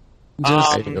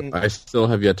 I still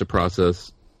have yet to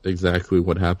process exactly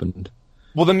what happened.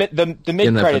 Well, the mid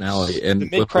finale, and the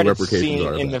mid credits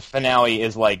scene in the finale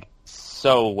is like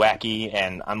so wacky,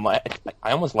 and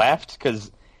I almost laughed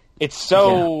because it's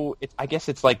so. Yeah. I guess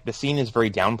it's like the scene is very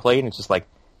downplayed, and it's just like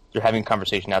you're having a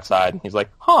conversation outside, and he's like,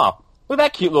 "Huh, look at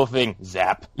that cute little thing,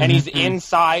 zap," and he's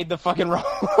inside the fucking room.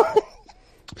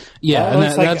 Yeah, and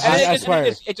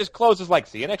it just closes like,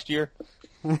 "See you next year."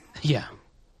 Yeah,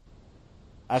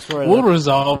 I swear we'll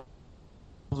resolve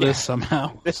this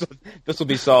somehow. This will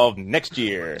be solved next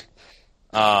year.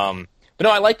 But no,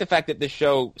 I like the fact that this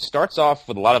show starts off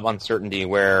with a lot of uncertainty,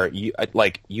 where you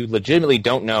legitimately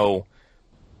don't know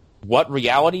what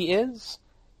reality is,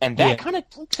 and that kind of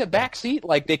takes a backseat.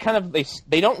 Like they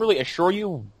don't really assure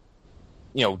you,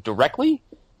 directly,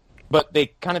 but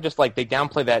they kind of just like they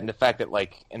downplay that in the fact that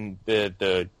like, and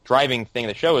the driving thing of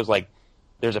the show is like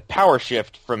there's a power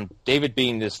shift from David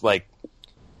being this like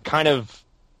kind of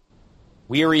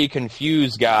weary,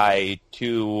 confused guy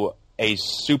to a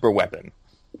super weapon.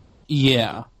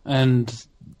 Yeah, and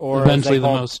eventually the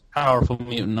most powerful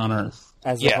mutant on Earth.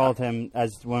 As they called him,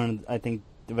 as one, I think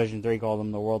Division 3 called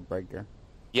him the World Breaker.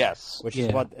 Yes. Which is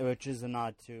a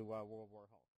nod to World War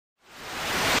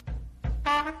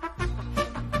Hulk.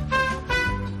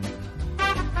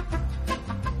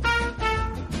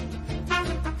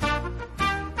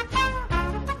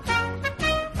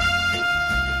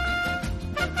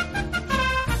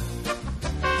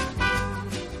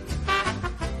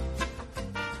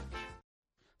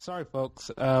 Sorry,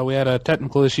 folks. We had a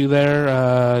technical issue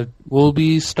there. We'll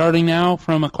be starting now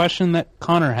from a question that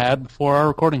Connor had before our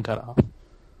recording cut off.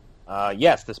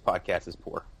 Yes, this podcast is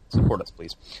poor. Support us,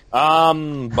 please. Please,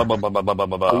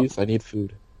 I need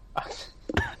food.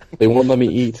 They won't let me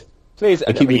eat. Please,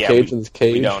 I keep me caged in this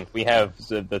cage. We don't. We have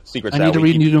the secrets. I need to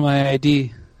renew my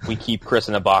ID. We keep Chris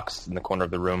in a box in the corner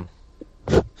of the room.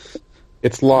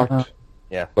 It's locked.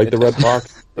 Yeah, like the red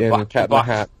box in Cat in the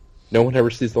Hat. No one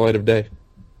ever sees the light of day.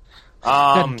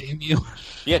 God damn you!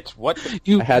 Shit! What?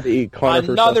 I had to eat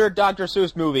Connor another Dr.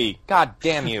 Seuss movie. God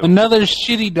damn you! Another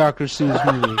shitty Dr. Seuss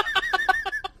movie.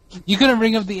 You couldn't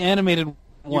bring up the animated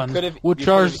ones, which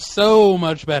are so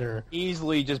much better.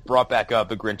 Easily just brought back up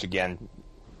The Grinch again.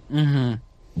 Mm-hmm.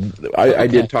 I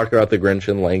did talk about The Grinch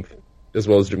in length, as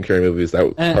well as Jim Carrey movies.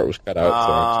 That part was cut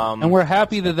out. And we're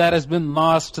happy that has been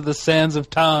lost to the sands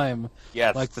of time.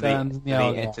 Yes, like to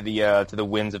the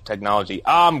winds of technology.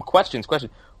 Question.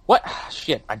 What?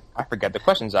 Shit, I forgot the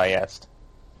questions I asked.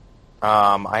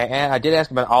 I did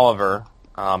ask about Oliver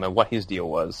and what his deal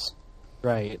was.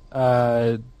 Right.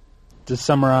 To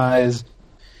summarize,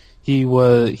 he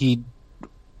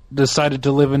decided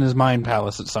to live in his mind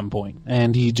palace at some point,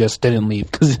 and he just didn't leave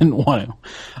because he didn't want to.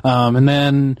 And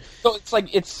then, so it's like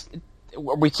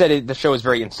we said the show is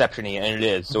very Inception-y, and it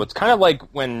is. So it's kind of like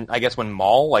when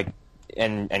Maul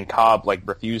and Cobb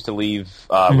refused to leave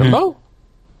Limbo.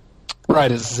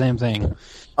 Right, it's the same thing. Okay.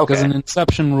 Because in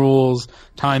Inception rules,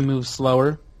 time moves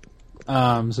slower,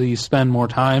 so you spend more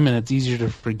time, and it's easier to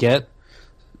forget.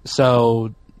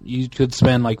 So you could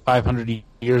spend like 500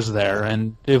 years there.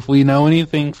 And if we know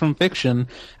anything from fiction,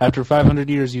 after 500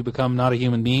 years you become not a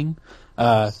human being.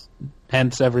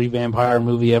 Hence every vampire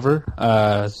movie ever.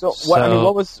 What's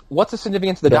the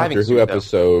significance of the diving Doctor suit? Who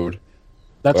episode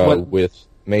That's what with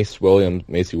Macy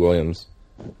Williams,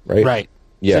 right? Right.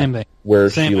 Yeah. Same thing. Where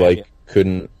Same she idea.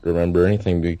 couldn't remember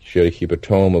anything because she had to keep a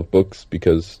tome of books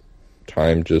because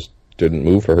time just didn't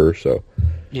move for her. So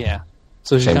Yeah.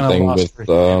 So she same kind of thing lost with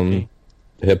her humanity.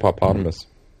 the hippopotamus.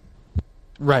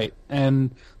 Right.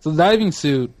 And so the diving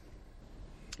suit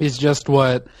is just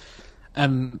what,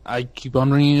 and I keep on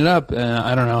bringing it up, and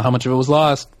I don't know how much of it was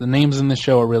lost. The names in the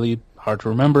show are really hard to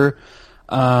remember.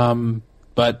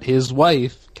 But his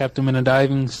wife kept him in a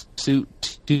diving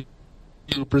suit to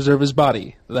preserve his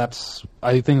body.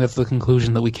 I think that's the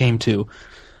conclusion that we came to.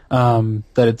 That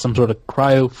it's some sort of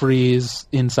cryo freeze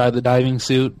inside the diving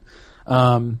suit,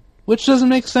 which doesn't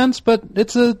make sense, but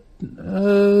it's a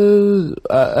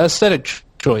aesthetic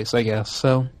choice, I guess.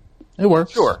 So it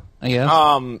works. Sure. I guess.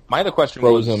 My other question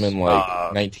Froze was him in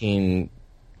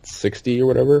 1960 or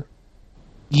whatever.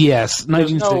 Yes,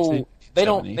 there's 1960. they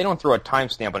don't throw a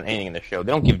timestamp on anything in the show.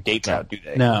 They don't give dates out, do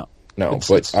they? No. No, It's-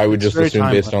 but I would it's just very assume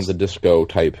based on timeless. the disco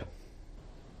type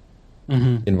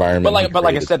environment. But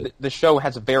like I he said, created. the show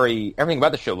has everything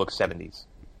about the show looks 70s.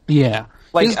 Yeah.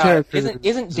 Like His character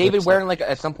isn't David wearing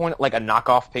at some point like a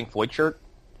knockoff Pink Floyd shirt?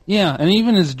 Yeah, and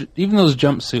even those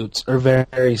jumpsuits are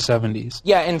very 70s.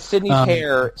 Yeah, and Sydney's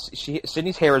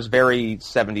Sydney's hair is very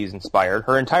 70s inspired.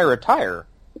 Her entire attire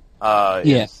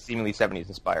Yeah. is seemingly 70s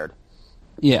inspired.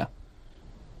 Yeah.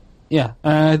 Yeah.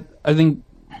 I think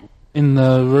in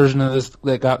the version of this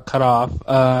that got cut off,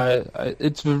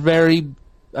 it's very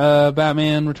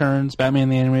Batman Returns, Batman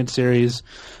the Animated Series,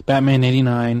 Batman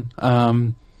 89.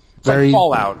 It's like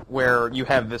Fallout, where you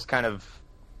have this kind of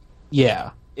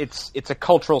Yeah. it's a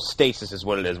cultural stasis, is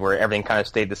what it is, where everything kind of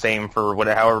stayed the same for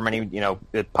however many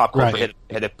pop culture Right.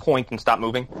 hit a point and stopped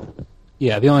moving.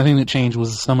 Yeah, the only thing that changed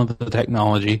was some of the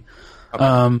technology. Okay.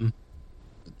 And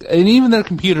even their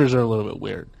computers are a little bit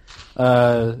weird. You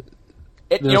know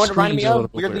what it reminded screens me are a of? little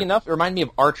bit Weirdly weird. enough, it reminded me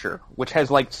of Archer, which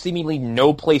has seemingly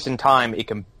no place in time it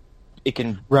can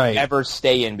Right. ever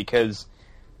stay in because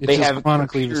It's they just have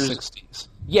chronically the computers. 60s.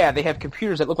 Yeah, they have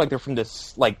computers that look like they're from the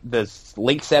late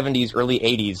 70s, early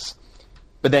 80s,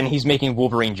 but then he's making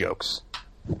Wolverine jokes.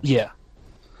 Yeah.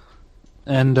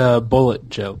 And bullet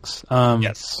jokes.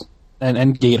 Yes.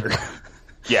 And Gator.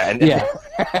 Yeah, and Yeah.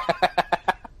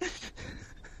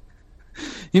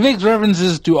 He makes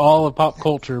references to all of pop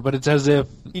culture, but it's as if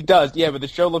he does. Yeah, but the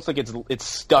show looks like it's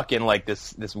stuck in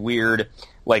this weird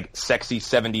sexy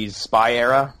 70s spy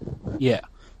era. yeah.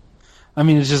 I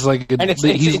mean, it's just like And it's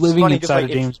he's living funny 'cause, inside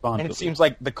a James Bond. and it movie. seems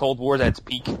like the Cold War's at its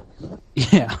peak.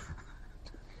 Yeah.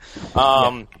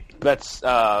 That's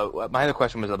my other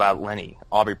question was about Lenny,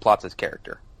 Aubrey Plaza's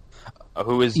character,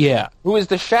 who is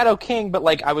the Shadow King. But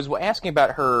I was asking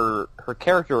about her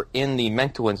character in the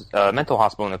mental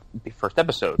hospital in the first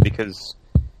episode because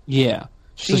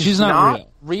she's not real.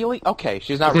 Really? Okay,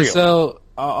 she's not Okay, real. so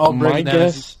I'll break My it down.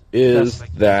 guess is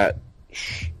that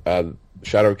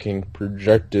Shadow King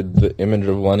projected the image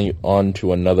of Lenny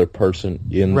onto another person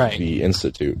in Right. the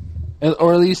Institute.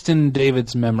 Or at least in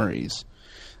David's memories.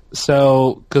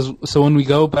 So when we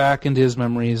go back into his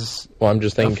memories, Well, I'm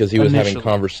just thinking because he was having Initially.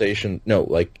 conversation. No,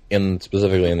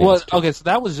 specifically in the well, Institute. okay, so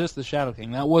that was just the Shadow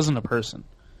King. That wasn't a person.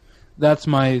 That's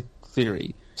my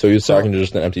theory. So he was talking to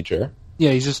just an empty chair?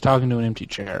 Yeah, he's just talking to an empty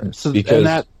chair. So Because and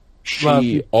that,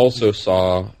 she also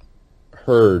saw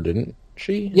her, didn't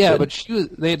she? yeah, Said- but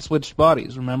they had switched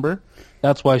bodies. Remember?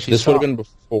 That's why she. this saw. would have been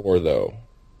before, though.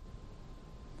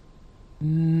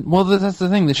 Well, that's the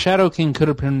thing. The Shadow King could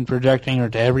have been projecting her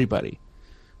to everybody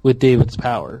with David's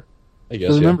power. I guess.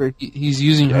 Because remember, he's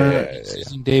using her, Yeah. he's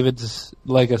using David's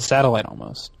like a satellite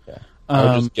almost. Yeah. I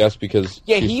would just guess because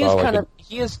yeah, she he saw,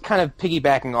 is kind of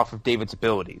piggybacking off of David's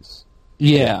abilities.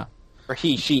 Yeah. Or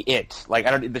it.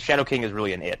 The Shadow King is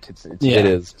really an it. It's Yeah. It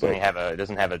is. it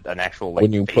doesn't have an actual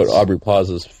When you face. put Aubrey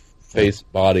Plaza's face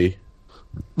body,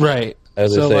 Right.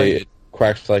 as So, they say, like- it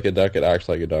quacks like a duck, it acts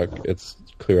like a duck. It's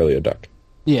clearly a duck.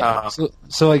 Yeah.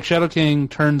 So Shadow King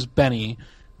turns Benny,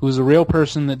 who's a real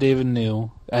person that David knew,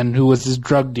 and who was his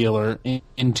drug dealer,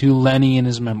 into Lenny in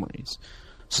his memories.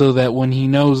 So that when he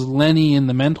knows Lenny in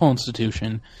the mental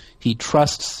institution, he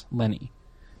trusts Lenny.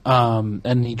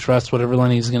 And he trusts whatever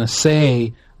Lenny's going to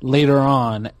say later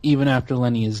on, even after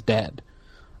Lenny is dead.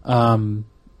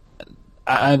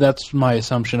 That's my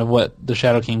assumption of what the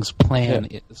Shadow King's plan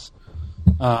is.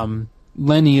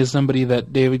 Lenny is somebody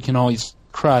that David can always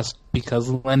trust because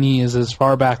Lenny is as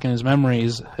far back in his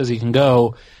memories as he can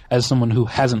go as someone who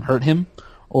hasn't hurt him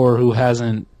or who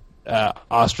hasn't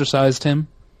ostracized him.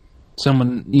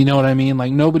 Someone, you know what I mean?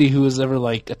 Like, nobody who has ever,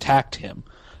 like, attacked him.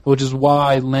 Which is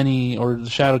why Lenny, or the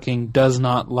Shadow King, does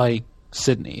not like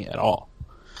Sydney at all.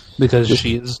 Because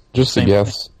she is... Just a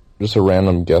guess. Just a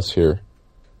random guess here.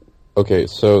 Okay,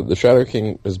 so the Shadow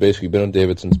King has basically been with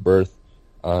David since birth,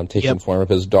 taking the form of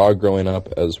his dog growing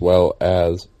up, as well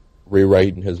as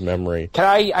rewriting his memory. Can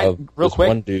I real quick,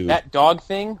 one dude. That dog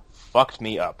thing fucked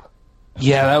me up.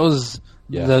 Yeah, that was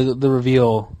the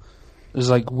reveal. It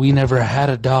was like, we never had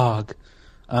a dog.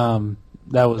 That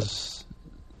was...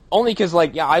 Only because,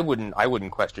 like, I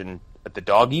wouldn't question the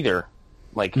dog either.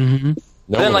 Like, Mm-hmm.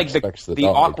 but then, like, the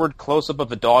awkward close-up of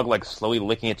the dog, like, slowly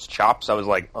licking its chops, I was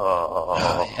like,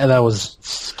 oh. Yeah, that was...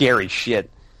 Scary shit.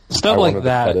 Stuff like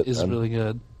that is really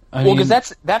good. Well,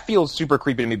 because that feels super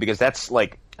creepy to me, because that's,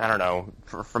 like, I don't know,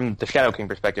 from the Shadow King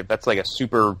perspective, that's, like, a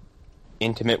super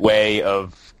intimate way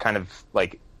of kind of,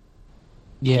 like,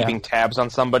 keeping tabs on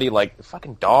somebody, like, the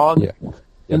fucking dog. Yeah.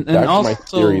 And back to my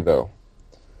theory, though.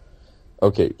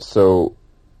 Okay, so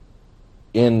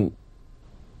in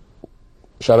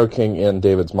Shadow King in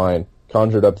David's mind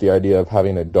conjured up the idea of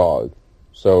having a dog.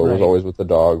 So it was always with the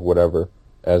dog, whatever,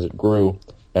 as it grew.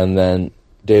 And then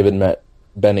David met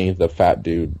Benny, the fat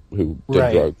dude who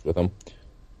did drugs with him.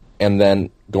 And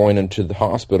then going into the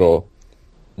hospital,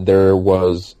 there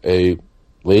was a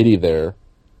lady there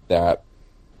that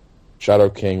Shadow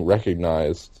King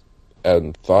recognized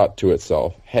and thought to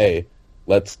itself, hey,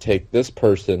 let's take this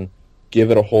person, give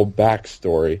it a whole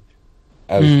backstory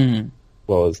as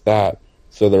well as that.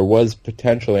 So there was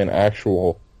potentially an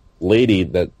actual lady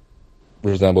that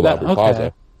resembled Aubrey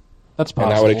Plaza. That's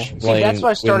possible. And that would explain. That's what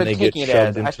I started taking it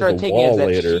as. I started taking it as that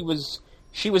later.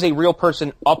 she was a real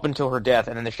person up until her death,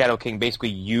 and then the Shadow King basically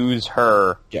used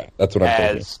her that's what I'm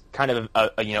thinking. As kind of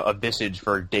a visage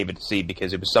for David to see,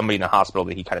 because it was somebody in the hospital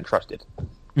that he kind of trusted.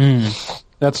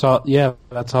 That's all. Yeah,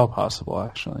 that's all possible,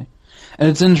 actually. And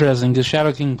it's interesting because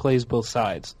Shadow King plays both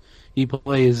sides. He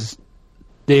plays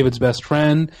David's best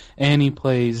friend, and he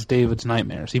plays David's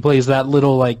nightmares. He plays that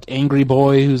little, like, angry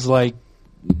boy who's, like,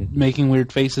 making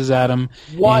weird faces at him.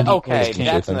 What? Okay,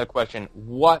 that's another question.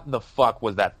 What the fuck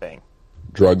was that thing?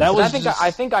 Drugs.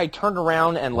 I think I turned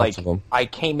around and, like, I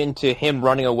came into him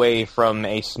running away from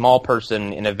a small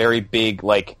person in a very big,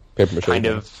 like, kind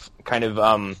of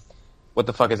what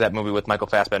the fuck is that movie with Michael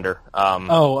Fassbender?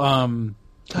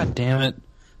 God damn it!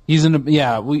 He's in a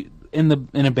in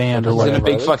a band or whatever. In a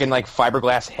big fucking, like,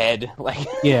 fiberglass head, like.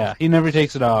 Yeah, he never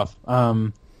takes it off.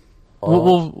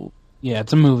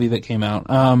 It's a movie that came out.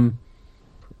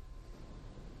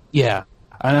 Yeah,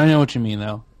 I know what you mean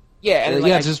though. Yeah, and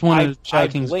it's just one of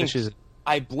Shadow King's fishes.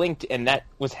 I blinked and that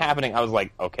was happening. I was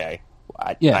like, okay,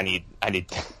 I need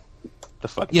the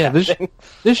fuck. Yeah,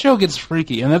 this show gets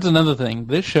freaky, and that's another thing.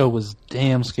 This show was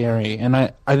damn scary, and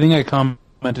I think I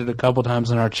commented a couple times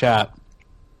in our chat.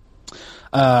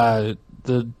 The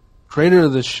creator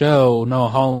of the show, Noah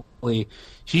Hawley,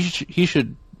 he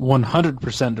should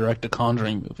 100% direct a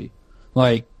Conjuring movie.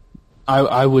 Like,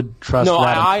 I would trust that.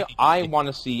 No, I want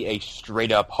to see a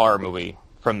straight up horror movie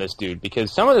from this dude,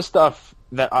 because some of the stuff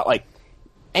that like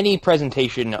any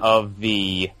presentation of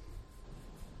the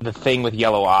thing with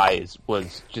yellow eyes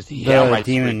was just downright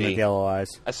demon creepy. With yellow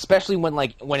eyes, especially when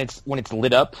it's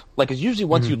lit up. Like, because usually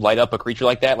once you light up a creature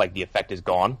like that, like, the effect is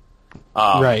gone.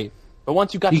 Right. But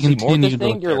once you got to see more of this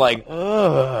thing, you're like,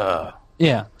 ugh.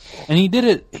 Yeah, and he did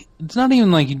it. It's not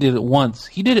even like he did it once.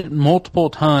 He did it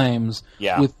multiple times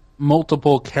with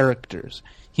multiple characters.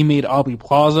 He made Aubrey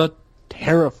Plaza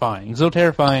terrifying, so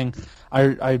terrifying.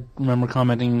 I remember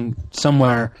commenting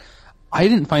somewhere, I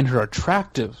didn't find her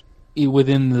attractive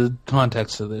within the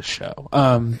context of this show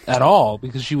at all,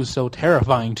 because she was so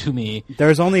terrifying to me.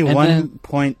 There's only one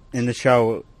point in the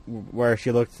show where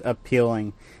she looked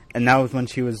appealing, and that was when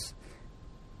she was.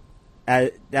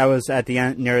 That was at the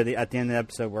end, at the end of the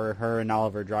episode where her and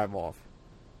Oliver drive off.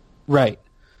 Right,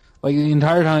 like the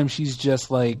entire time she's just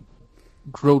like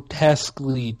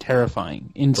grotesquely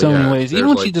terrifying in so many ways. Even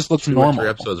when she just looks normal. 2 or 3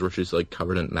 episodes where she's like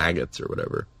covered in maggots or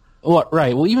whatever. Well,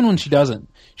 right. Well, even when she doesn't,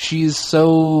 she's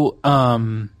so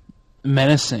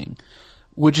menacing,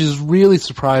 which is really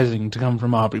surprising to come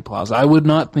from Aubrey Plaza. I would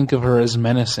not think of her as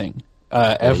menacing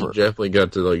ever. You definitely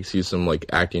got to like see some like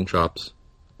acting chops.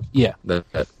 Yeah.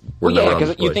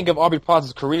 Because you think of Aubrey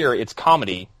Plaza's career, it's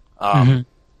comedy.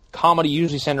 Comedy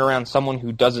usually centered around someone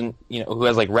who doesn't, who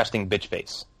has like resting bitch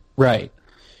face. Right.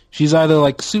 She's either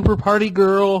like super party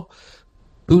girl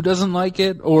who doesn't like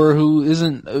it, or who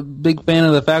isn't a big fan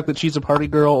of the fact that she's a party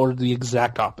girl, or the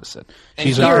exact opposite.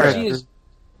 And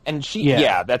And she,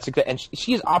 Yeah.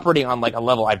 she is operating on like a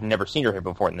level I've never seen her here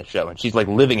before in the show, and she's like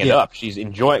living it up. She's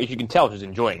enjoying. You can tell she's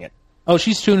enjoying it. Oh,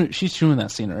 she's chewing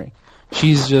that scenery.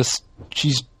 She's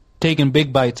taking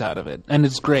big bites out of it, and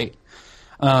it's great.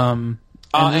 And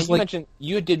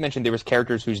you did mention there was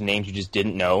characters whose names you just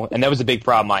didn't know, and that was a big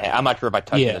problem I had. I'm not sure if I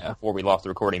touched this before we lost the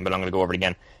recording, but I'm going to go over it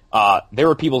again. There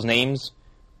were people's names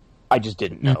I just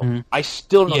didn't know. Mm-hmm. I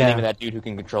still don't know the name of that dude who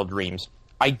can control dreams.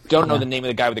 I don't know the name of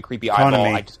the guy with the creepy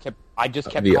eyeball. I just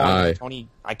kept calling him Tony.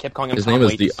 I kept calling him His Tom name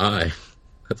Waits. is the Eye.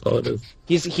 That's all it is.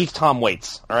 He's Tom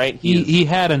Waits, all right? He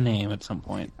had a name at some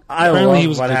point. I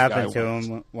love what happened to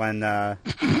him when...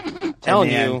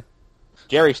 telling you,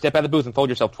 Jerry, step out of the booth and fold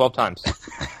yourself 12 times.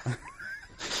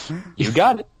 You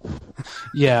got it.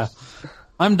 Yeah.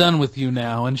 I'm done with you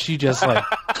now, and she just like...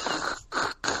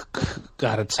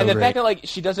 God, it's so And the great. fact that like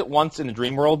she does it once in the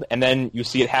dream world, and then you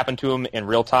see it happen to him in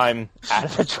real time out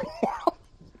of the dream world.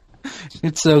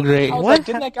 It's so great. I was like,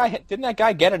 didn't that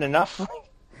guy get it enough?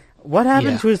 What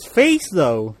happened to his face,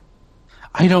 though?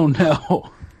 I don't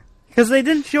know. Because they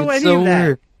didn't show It's any so of that.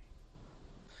 weird.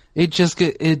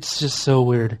 It's just so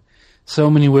weird. So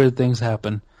many weird things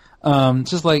happen.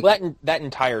 Just like that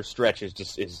entire stretch is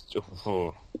just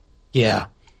yeah.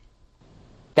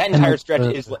 That entire stretch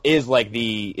is like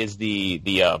the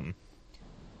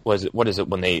what is it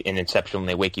when they in Inception when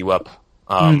they wake you up?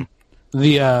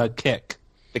 The kick.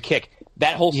 The kick.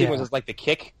 That whole sequence is like the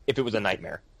kick if it was a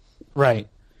nightmare. Right.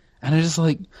 And I just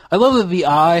like I love that the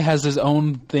Eye has his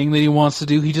own thing that he wants to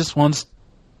do. He just wants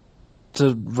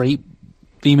to rape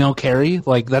female Carrie.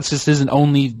 Like that's just his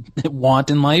only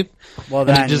want in life. Well,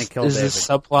 that and it just is this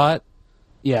subplot.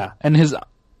 Yeah, and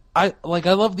I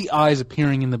love the eyes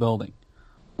appearing in the building.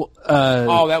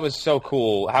 That was so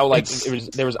cool. How like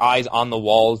there was eyes on the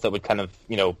walls that would kind of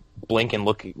blink and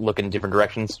look in different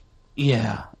directions.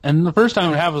 Yeah, and the first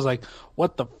time it happened, I was like,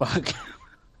 "What the fuck?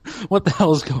 What the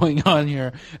hell is going on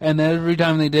here?" And every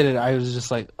time they did it, I was just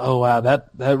like, "Oh wow, that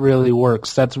really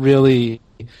works. That's really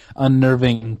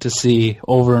unnerving to see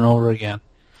over and over again."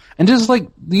 And just like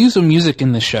the use of music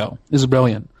in this show is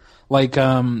brilliant. Like,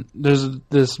 there's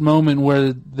this moment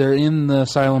where they're in the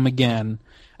asylum again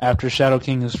after Shadow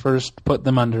King has first put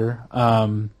them under,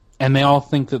 and they all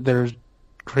think that they're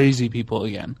crazy people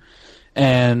again.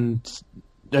 And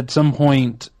at some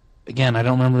point, again, I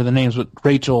don't remember the names, but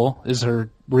Rachel is her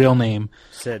real name.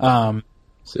 Sid.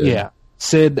 Sid. Yeah.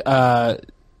 Sid,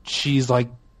 she's like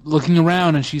looking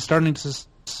around and she's starting to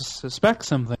suspect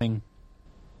something.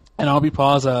 And Aubrey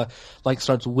Plaza like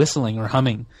starts whistling or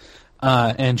humming.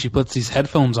 And she puts these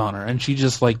headphones on her and she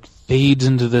just like fades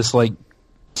into this like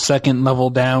second level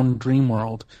down dream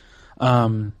world.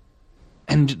 And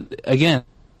again,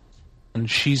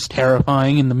 and she's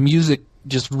terrifying and the music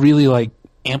just really like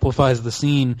amplifies the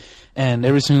scene, and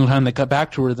every single time they cut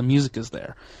back to her, the music is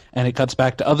there, and it cuts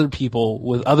back to other people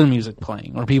with other music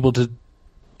playing, or people to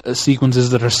sequences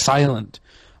that are silent.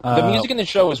 The music in the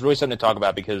show is really something to talk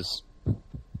about because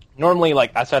normally,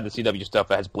 like outside the CW stuff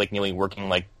that has Blake Neely working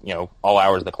like all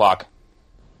hours of the clock,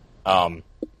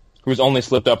 who's only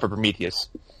slipped up for Prometheus,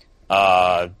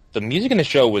 the music in the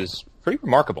show was pretty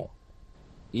remarkable.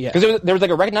 Yeah, because there was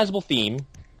like a recognizable theme.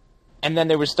 And then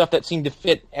there was stuff that seemed to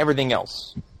fit everything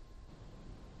else.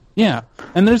 Yeah,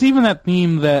 and there's even that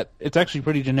theme that it's actually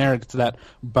pretty generic. It's that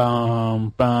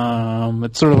bum bum.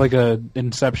 It's sort of like a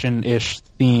Inception-ish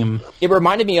theme. It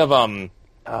reminded me of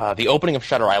the opening of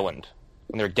Shutter Island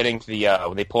when they're getting to the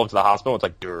when they pull up to the hospital. It's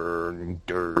like durn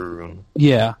durn.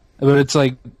 Yeah, but it's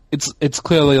like it's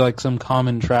clearly like some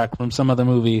common track from some other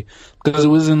movie because it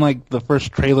was in like the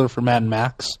first trailer for Mad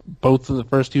Max. Both of the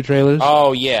first two trailers.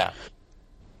 Oh yeah.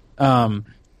 And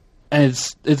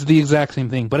it's the exact same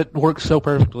thing, but it works so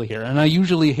perfectly here. And I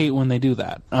usually hate when they do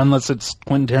that, unless it's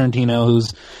Quentin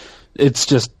Tarantino, it's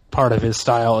just part of his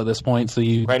style at this point. So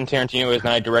Quentin Tarantino is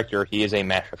not a director; he is a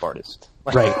mashup artist.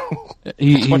 Right?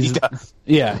 That's what he does.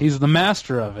 Yeah, he's the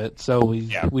master of it. So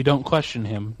we don't question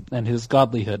him and his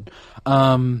godlyhood.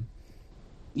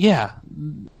 Yeah,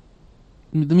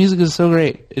 the music is so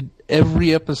great.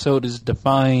 Every episode is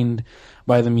defined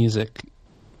by the music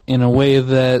in a way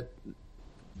that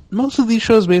most of these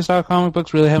shows based off comic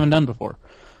books really haven't done before.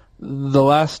 The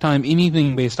last time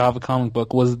anything based off a comic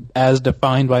book was as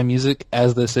defined by music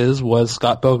as this was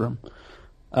Scott Pilgrim,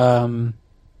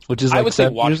 which is like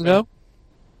 7 years ago.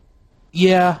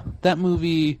 Yeah, that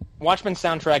movie. Watchmen's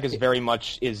soundtrack is very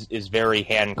much is very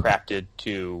handcrafted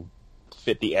to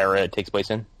fit the era it takes place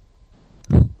in.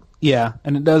 Yeah,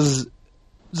 and it does.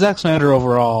 Zack Snyder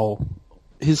overall,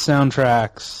 his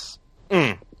soundtracks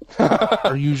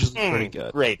are usually pretty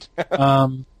good. Great.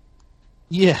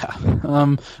 Yeah.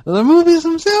 The movies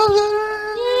themselves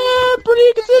are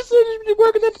pretty consistent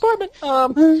work in that department.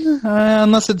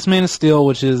 Unless it's Man of Steel,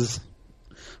 which is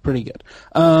pretty good.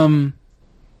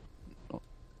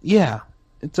 Yeah,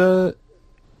 it's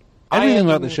everything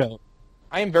about the show.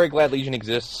 I am very glad Legion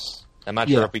exists. I'm not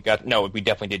sure if we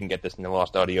definitely didn't get this in the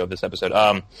lost audio of this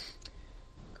episode.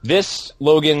 This,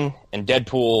 Logan, and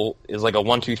Deadpool is like a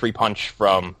 1-2-3 punch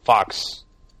from Fox.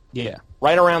 Yeah.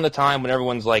 Right around the time when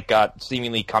everyone's like got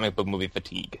seemingly comic book movie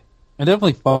fatigue. And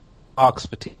definitely Fox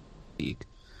fatigue.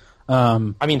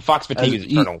 I mean, Fox fatigue is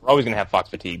eternal. We're always going to have Fox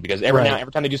fatigue because every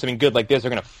time they do something good like this,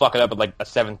 they're going to fuck it up with like a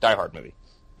 7th Die Hard movie.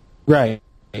 Right.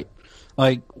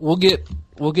 Like we'll get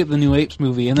the new Apes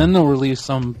movie, and then they'll release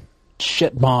some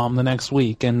shit bomb the next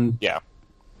week, and yeah,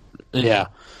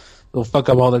 they'll fuck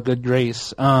up all their good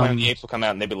grace. The Apes will come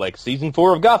out and they'll be like, "Season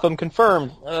 4 of Gotham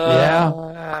confirmed."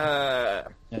 Yeah.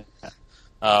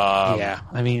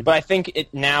 I mean, but I think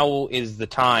it now is the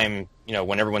time,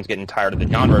 when everyone's getting tired of the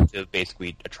genre to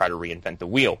basically try to reinvent the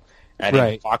wheel. And I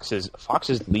think Fox is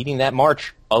leading that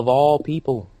march of all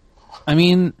people. I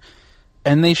mean,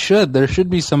 and they should. There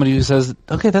should be somebody who says,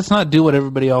 "Okay, let's not do what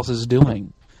everybody else is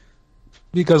doing,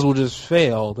 because we'll just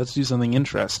fail. Let's do something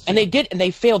interesting." And they did, and they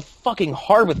failed fucking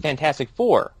hard with Fantastic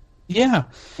Four. Yeah,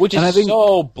 which is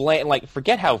so bland. Like,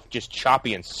 forget how just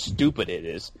choppy and stupid it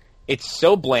is. It's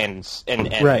so bland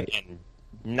and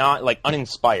not like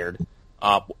uninspired.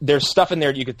 There's stuff in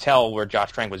there you could tell where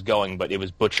Josh Trank was going, but it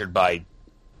was butchered by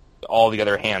all the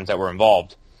other hands that were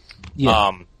involved.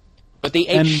 Yeah. But they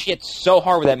ate shit so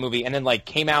hard with that movie, and then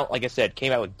came out with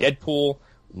Deadpool,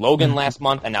 Logan last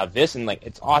month, and now this, and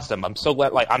it's awesome. I'm so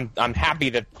glad. I'm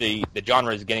happy that the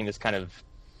genre is getting this kind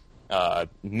of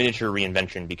miniature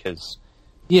reinvention because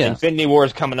Infinity War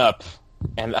is coming up,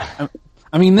 and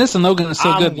I mean, this and Logan is so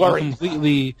I'm good.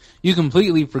 worried. You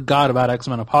completely forgot about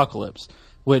X-Men Apocalypse,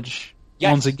 which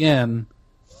once again,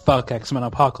 fuck X-Men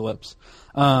Apocalypse.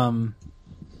 I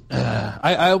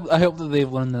hope that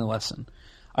they've learned their lesson.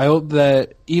 I hope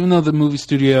that even though the movie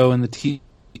studio and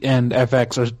and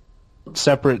FX are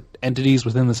separate entities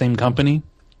within the same company,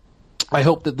 I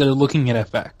hope that they're looking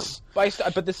at FX.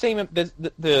 But the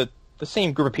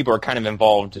same group of people are kind of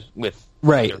involved with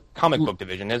their comic book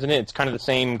division, isn't it? It's kind of the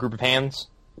same group of hands.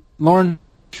 Lauren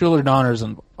Schuler Donner's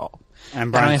involved,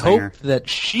 and I hope that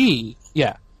she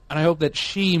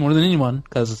more than anyone,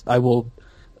 because I will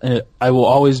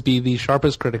always be the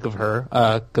sharpest critic of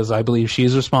her, because I believe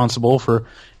she's responsible for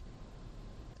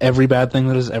every bad thing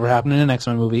that has ever happened in an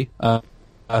X-Men movie,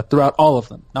 throughout all of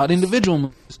them. Not individual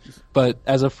movies, but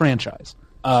as a franchise.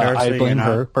 I blame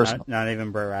her personally. Not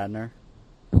even Brett Ratner?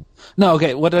 No,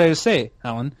 okay, what did I say,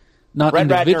 Alan? Not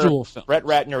individual films. Brett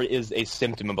Ratner is a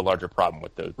symptom of a larger problem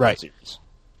with the series.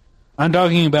 I'm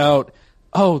talking about,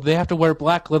 they have to wear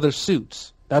black leather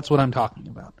suits. That's what I'm talking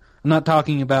about. I'm not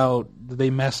talking about they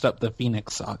messed up the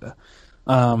Phoenix saga.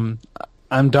 I'm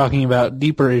talking about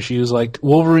deeper issues like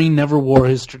Wolverine never wore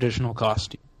his traditional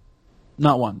costume.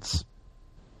 Not once.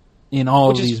 In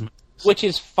all of these movies. Which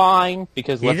is fine,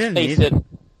 because let's face it,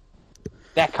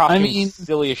 that costume is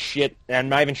silly as shit, and I'm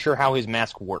not even sure how his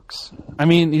mask works. I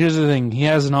mean, here's the thing. He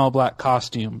has an all-black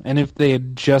costume, and if they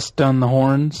had just done the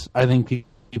horns, I think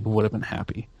people would have been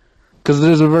happy. Because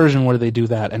there's a version where they do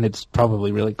that, and it's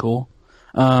probably really cool.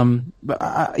 But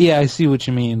I see what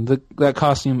you mean. That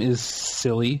costume is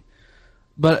silly,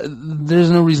 but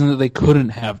there's no reason that they couldn't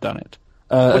have done it.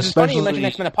 Which is funny you mentioned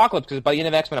X-Men Apocalypse, because by the end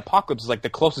of X-Men Apocalypse is the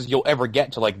closest you'll ever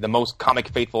get to the most comic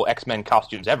faithful X-Men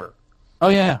costumes ever. Oh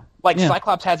yeah,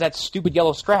 Cyclops has that stupid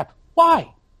yellow strap.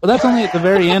 Why? Well, that's only at the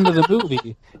very end of the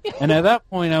movie, and at that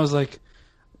point I was like,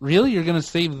 "Really, you're going to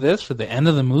save this for the end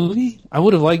of the movie? I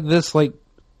would have liked this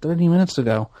 30 minutes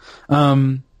ago."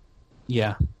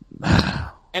 Yeah.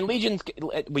 And Legion's,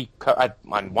 I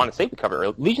want to say we cover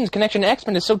it. Legion's connection to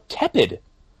X-Men is so tepid.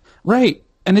 Right,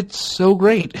 and it's so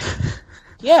great.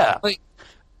 Yeah.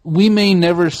 We may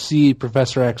never see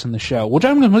Professor X in the show, which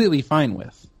I'm completely fine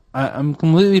with. I'm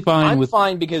completely fine with... I'm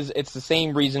fine because it's the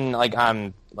same reason,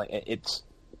 it's...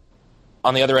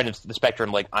 On the other end of the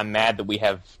spectrum, I'm mad that we're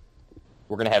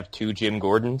going to have 2 Jim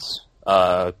Gordons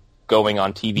going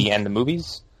on TV and the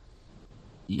movies.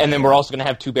 Yeah. And then we're also going to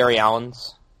have 2 Barry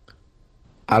Allens.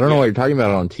 I don't know what you're talking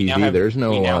about on TV. There's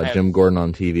no Jim Gordon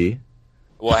on TV.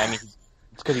 Well, I mean, it's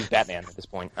because he's Batman at this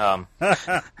point. I'm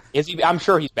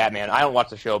sure he's Batman. I don't watch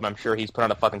the show, but I'm sure he's put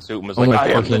on a fucking suit and was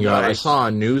I saw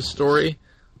a news story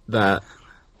that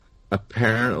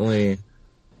apparently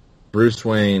Bruce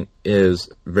Wayne is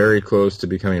very close to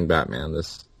becoming Batman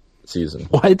this season.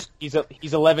 What? He's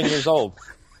 11 years old.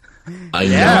 I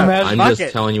know. I'm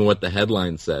just telling you what the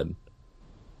headline said.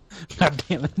 God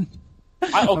damn it.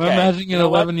 I'm imagining an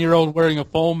 11-year-old wearing a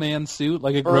full man suit,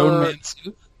 like a grown man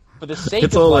suit. For the sake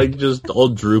It's of all just all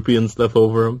droopy and stuff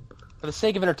over him. For the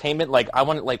sake of entertainment, I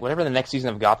want whatever the next season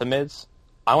of Gotham is,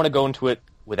 I want to go into it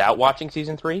without watching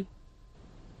season 3.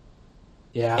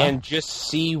 Yeah. And just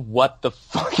see what the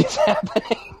fuck is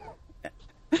happening.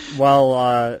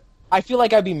 Well, I feel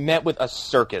like I'd be met with a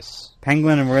circus.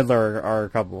 Penguin and Riddler are a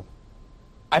couple.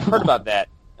 I've heard about that.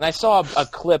 And I saw a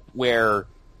clip where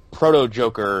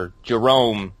Proto-Joker,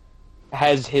 Jerome,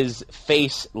 has his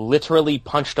face literally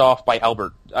punched off by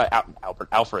Alfred.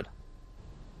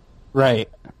 Right.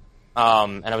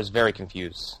 And I was very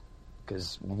confused.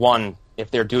 Because, one,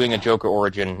 if they're doing a Joker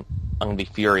origin, I'm going to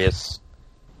be furious.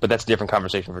 But that's a different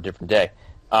conversation for a different day.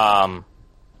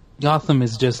 Gotham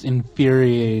is just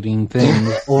infuriating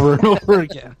things over and over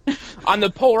again. On the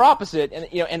polar opposite,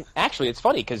 and actually it's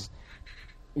funny because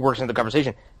works into the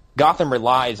conversation. Gotham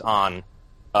relies on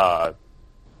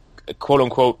quote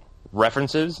unquote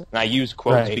references, and I use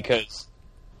quotes because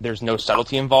there's no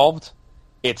subtlety involved.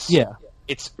 It's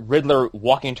Riddler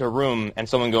walking into a room and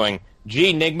someone going,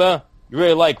 "Gee, Nigma, you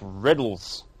really like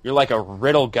riddles. You're like a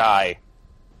riddle guy."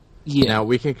 Yeah. Now,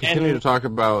 we can continue to talk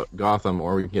about Gotham,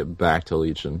 or we can get back to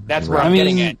Legion. That's where I'm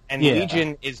getting at. And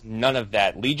Legion is none of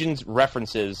that. Legion's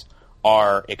references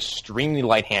are extremely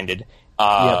light-handed,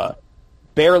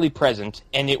 barely present,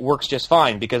 and it works just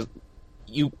fine because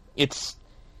the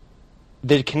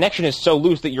connection is so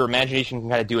loose that your imagination can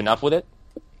kind of do enough with it.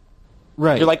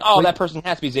 Right. You're like, that person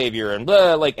has to be Xavier, and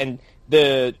blah, and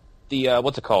the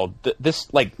what's it called?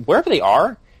 Wherever they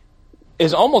are,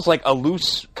 is almost like a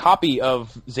loose copy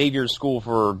of Xavier's School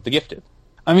for the Gifted.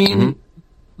 I mean,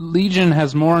 Legion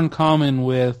has more in common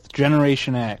with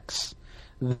Generation X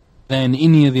than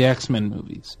any of the X-Men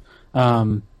movies,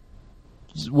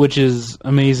 which is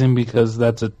amazing because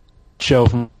that's a show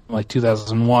from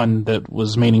 2001 that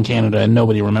was made in Canada and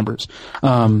nobody remembers.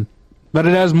 But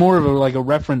it has more of a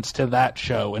reference to that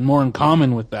show and more in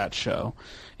common with that show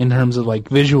in terms of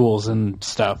visuals and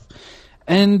stuff.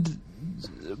 And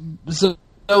so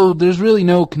there's really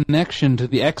no connection to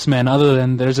the X-Men other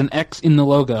than there's an X in the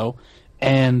logo,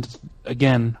 and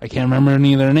again, I can't remember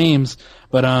any of their names,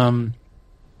 but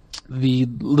the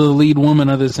lead woman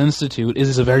of this institute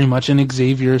is very much an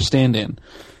Xavier stand-in.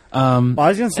 I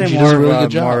was going to say more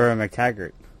Moira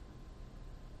McTaggart.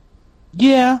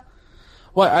 Yeah.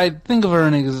 Well, I think of her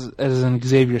as an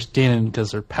Xavier stand-in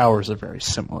because their powers are very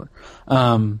similar.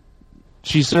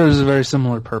 She serves a very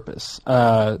similar purpose.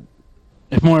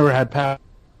 If Moira had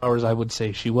powers, I would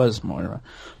say she was Moira.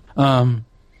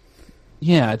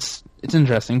 Yeah, it's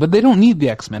interesting, but they don't need the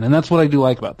X-Men, and that's what I do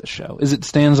like about this show. Is it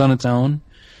stands on its own.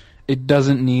 It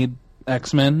doesn't need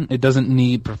X-Men. It doesn't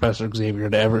need Professor Xavier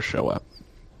to ever show up.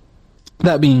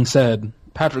 That being said,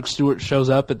 Patrick Stewart shows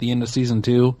up at the end of season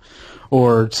 2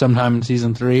 or sometime in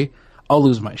season 3, I'll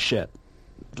lose my shit.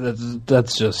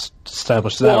 That's just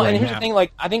established that well, right and here's now. the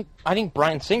thing, I think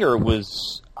Bryan Singer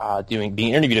was being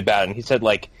interviewed about it, and he said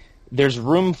there's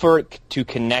room for it to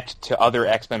connect to other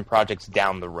X-Men projects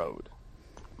down the road.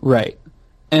 Right.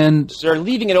 And so they're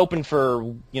leaving it open for,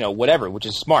 whatever, which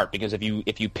is smart, because if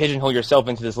you pigeonhole yourself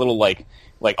into this little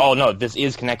oh no, this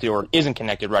is connected or isn't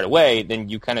connected right away, then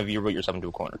you kind of root yourself into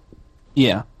a corner.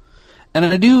 Yeah. And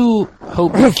I do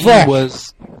hope that he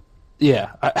was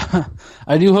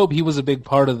I do hope he was a big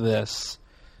part of this,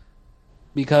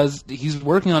 because he's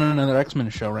working on another X-Men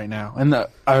show right now. And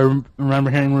I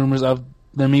remember hearing rumors of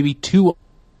there may be 2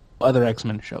 other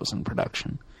X-Men shows in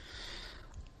production.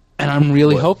 And I'm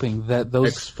really hoping that those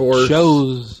X-Force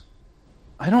shows...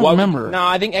 I don't remember. No,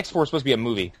 I think X-Force is supposed to be a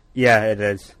movie. Yeah, it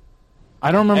is.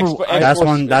 I don't remember. That's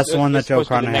the one that Joe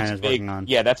Carnahan is working on.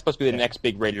 Yeah, that's supposed to be the next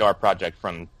big rated R project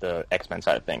from the X-Men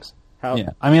side of things.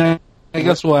 Yeah, I mean, I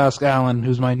guess we'll ask Alan,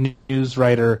 who's my news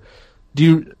writer.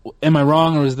 Am I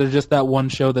wrong, or is there just that one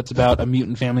show that's about a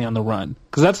mutant family on the run?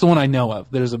 Because that's the one I know of.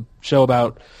 There's a show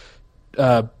about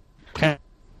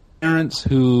parents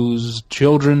whose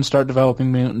children start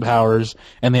developing mutant powers,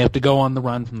 and they have to go on the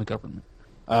run from the government.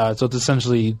 So it's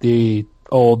essentially the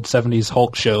old 70s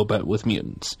Hulk show, but with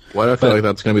mutants. Why do I feel like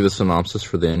that's going to be the synopsis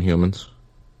for the Inhumans?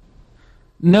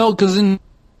 No, because in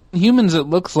Humans it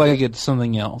looks like it's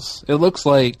something else. It looks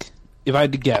like, if I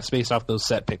had to guess based off those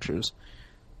set pictures,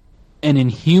 an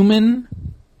Inhuman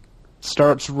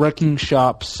starts wrecking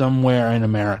shop somewhere in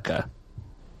America.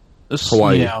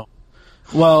 Hawaii.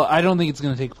 Well, I don't think it's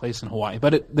going to take place in Hawaii,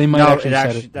 but they might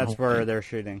actually that's where they're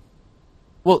shooting.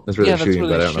 Well, that's where they're shooting,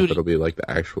 but I don't know if shoot. it'll be the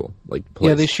actual place.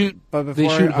 Yeah, they shoot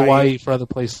Hawaii for other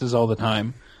places all the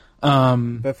time.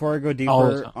 Before I go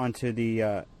deeper onto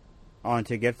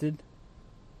Gifted,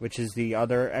 which is the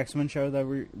other X-Men show that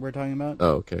we're talking about.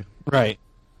 Oh, okay. Right.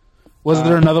 Was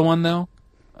there another one though?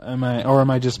 Am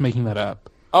I just making that up?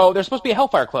 Oh, there's supposed to be a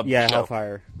Hellfire Club Yeah, show.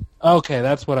 Hellfire. Okay,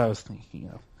 that's what I was thinking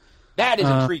of. That is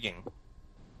intriguing.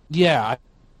 Yeah,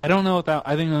 I don't know what that.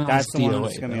 I think That's the one DOA,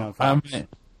 that's going to be on though.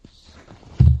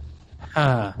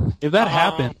 Fox. If that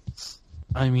happens,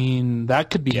 I mean,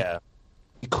 that could be Yeah.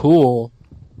 cool.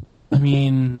 I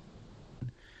mean,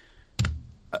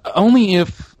 only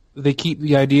if they keep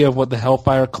the idea of what the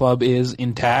Hellfire Club is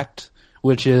intact,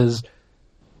 which is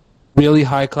really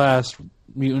high-class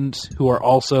mutants who are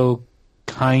also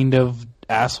kind of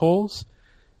assholes,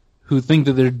 who think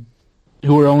that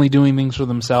who are only doing things for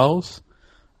themselves.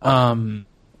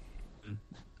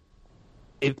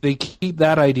 If they keep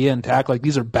that idea intact, like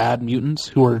these are bad mutants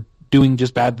who are doing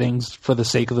just bad things for the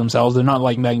sake of themselves. They're not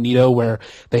like Magneto where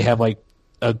they have like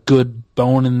a good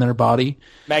bone in their body.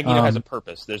 Magneto has a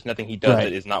purpose. There's nothing he does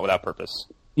that is not without purpose.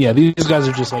 Yeah, these guys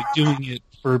are just like doing it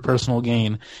for personal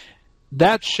gain.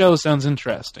 That show sounds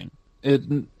interesting.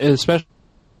 Especially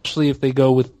if they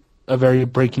go with a very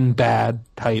Breaking Bad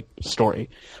type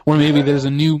story, where maybe there's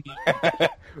a new.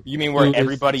 You mean where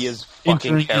everybody is fucking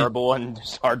entering terrible and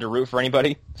it's hard to root for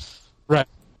anybody? Right.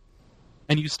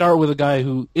 And you start with a guy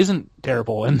who isn't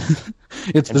terrible, and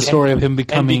it's the story of him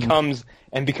becoming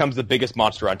and becomes the biggest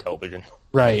monster on television.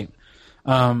 Right.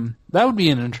 That would be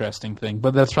an interesting thing,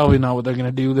 but that's probably not what they're going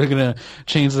to do. They're going to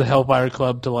change the Hellfire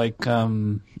Club to like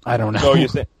I don't know. So you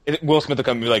say Will Smith will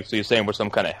come and be like, so you're saying we're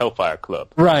some kind of Hellfire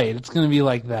Club? Right. It's going to be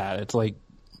like that. It's like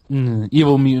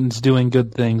evil mutants doing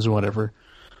good things or whatever.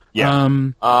 Yeah.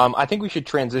 I think we should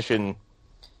transition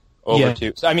over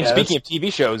to. So, I mean, speaking of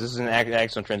TV shows, this is an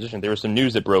excellent transition. There was some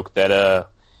news that broke that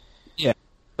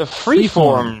the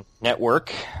Freeform network,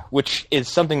 which is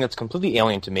something that's completely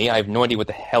alien to me. I have no idea what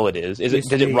the hell it is.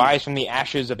 Did it rise from the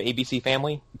ashes of ABC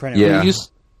Family? Yeah.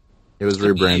 It was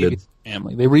rebranded.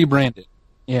 Family. They rebranded.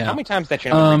 Yeah. How many times that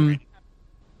channel was rebranded?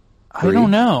 I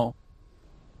don't know.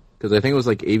 Because I think it was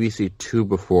like ABC 2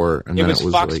 before, and It then was it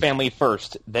was Fox like... Family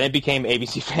first, then it became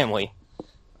ABC Family.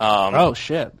 Oh,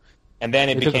 shit. And then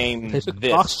it They became took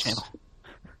this. Fox channel.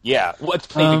 Yeah. Well, it's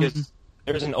funny because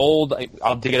there's an old...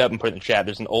 I'll dig it up and put it in the chat.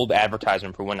 There's an old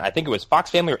advertisement for when, I think it was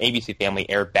Fox Family or ABC Family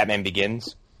aired Batman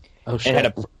Begins. Oh, shit.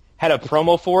 And had a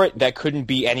promo for it that couldn't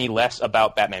be any less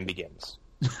about Batman Begins.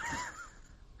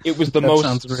 It was the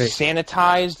most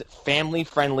sanitized,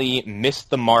 family-friendly,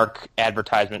 missed-the-mark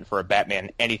advertisement for a Batman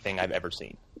anything I've ever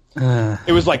seen.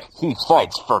 It was like, he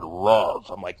fights for love.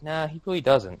 I'm like, nah, he really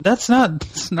doesn't. That's not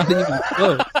even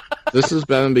close. This is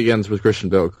Batman Begins with Christian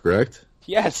Bale, correct?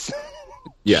 Yes.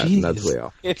 Yeah, Jeez. that's way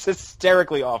off. It's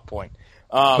hysterically off point.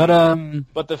 But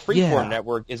the Freeform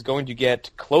network is going to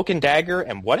get Cloak and Dagger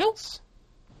and what else?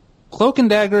 Cloak and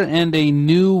Dagger and a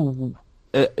new...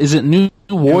 is it New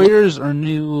Warriors or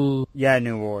New... Yeah,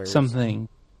 New Warriors. Something.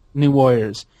 New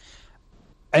Warriors.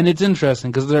 And it's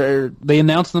interesting because they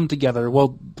announced them together.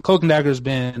 Well, Cloak and Dagger's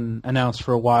been announced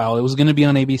for a while. It was going to be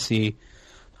on ABC.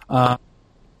 It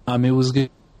was going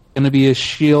to be a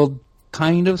S.H.I.E.L.D.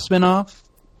 kind of spinoff.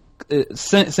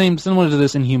 Similar to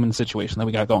this Inhuman situation that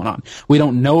we got going on. We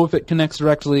don't know if it connects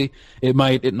directly. It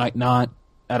might not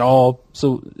at all.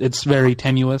 So it's very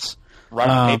tenuous. Right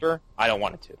on paper, I don't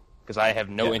want it to. Because I have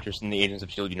no interest in the Agents of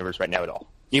S.H.I.E.L.D. universe right now at all.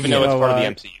 Even though it's part of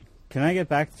the MCU. Can I get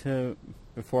back to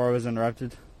before I was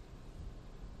interrupted?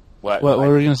 What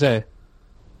were you going to say?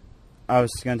 I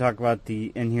was going to talk about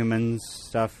the Inhumans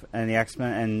stuff and the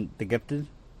X-Men and the Gifted.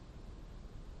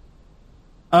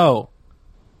 Oh.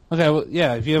 Okay, well,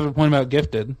 yeah, if you have a point about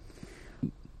Gifted.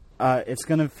 It's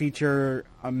going to feature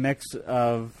a mix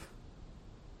of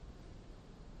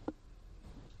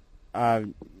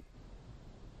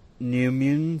New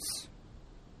Mutants.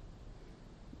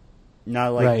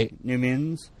 Not like New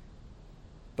Mutants,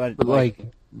 but like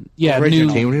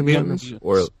original New Mutants?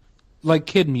 Or like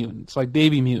kid mutants, like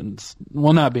baby mutants.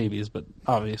 Well, not babies, but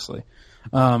obviously.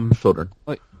 children.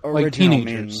 Like teenagers.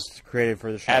 Mutants created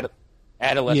for the show.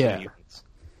 Adolescent mutants.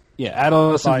 Yeah,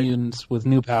 adolescent mutants with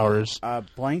new powers.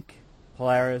 Blank,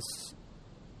 Polaris,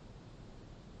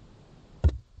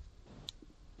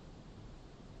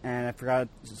 and I forgot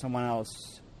someone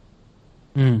else.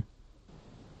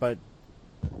 But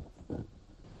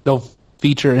they'll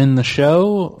feature in the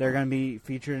show? They're going to be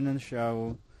featured in the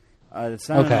show. The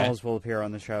Sentinels will appear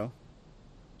on the show.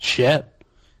 Shit.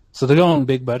 So they're going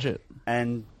big budget.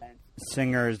 And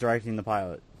Singer is directing the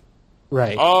pilot.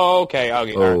 Right. Oh, okay. All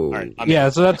right.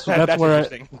 So that's where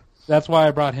interesting. that's why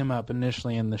I brought him up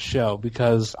initially in the show,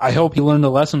 because I hope he learned a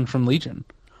lesson from Legion.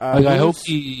 I hope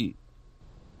he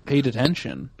paid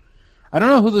attention. I don't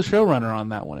know who the showrunner on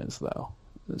that one is, though.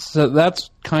 So that's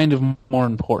kind of more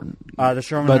important. The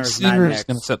showrunner But is Matt Singer Nix. is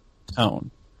going to set the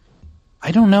tone.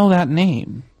 I don't know that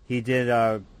name. He did,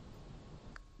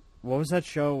 what was that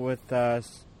show with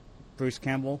Bruce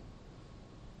Campbell?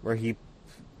 Where he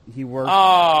worked...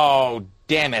 Oh,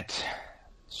 damn it.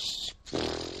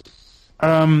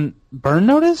 Burn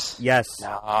Notice? Yes.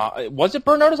 Was it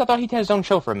Burn Notice? I thought he had his own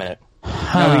show for a minute.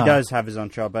 No, he does have his own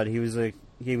show, but he was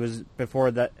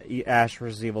before that. Ash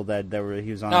vs. Evil Dead.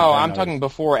 He was on. No, I'm talking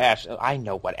before Ash. I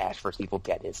know what Ash vs. Evil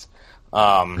Dead is.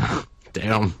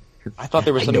 Damn. I thought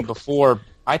there was something before.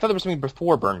 I thought there was something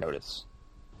before Burn Notice.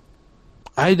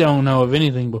 I don't know of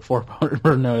anything before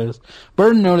Burn Notice.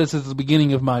 Burn Notice is the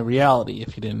beginning of my reality,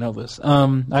 if you didn't know this.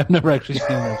 I've never actually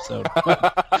seen an episode.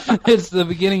 It's the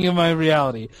beginning of my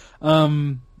reality. Are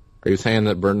you saying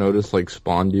that Burn Notice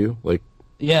spawned you?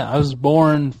 Yeah, I was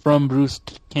born from Bruce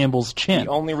Campbell's chin.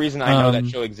 The only reason I know that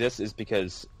show exists is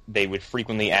because they would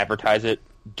frequently advertise it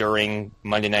during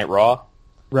Monday Night Raw.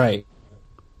 Right.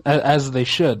 As they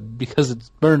should, because it's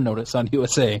Burn Notice on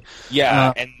USA.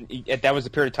 Yeah, and that was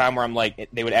a period of time where I'm like,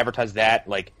 they would advertise that,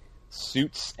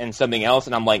 Suits and something else,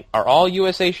 and I'm like, are all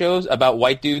USA shows about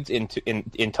white dudes in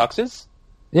tuxes?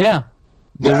 Yeah.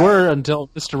 They were until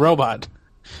Mr. Robot.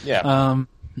 Yeah.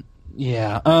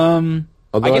 Yeah. Although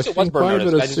I guess it was Burn quite a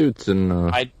Notice. bit of Suits and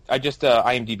I just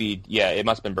IMDb'd, yeah, it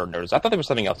must have been Burn Notice. I thought there was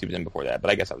something else he was in before that,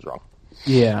 but I guess I was wrong.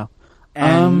 Yeah.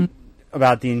 And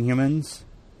about the Inhumans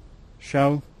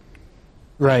show.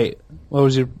 Right. What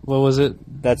was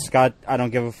it? That Scott, I don't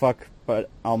give a fuck,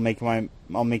 but I'll make my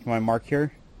mark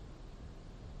here.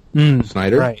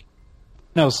 Snyder? Right.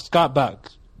 No, Scott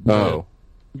Buck. Oh.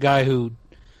 The guy who,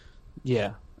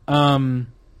 yeah. There's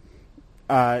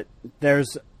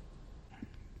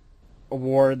a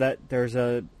war that there's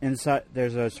a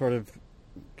sort of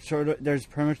there's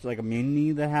pretty much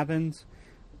immunity that happens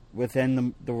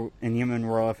within the Inhuman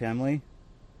royal family.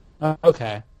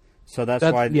 Okay. So that's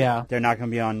why they're not going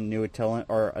to be on New Attilan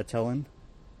or Attilan.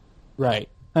 Right.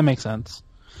 That makes sense.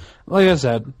 Like I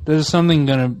said, there's some reason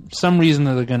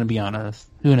that they're going to be on Earth.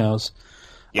 Who knows?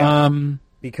 Yeah.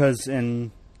 Because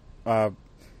in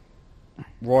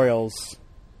Royals,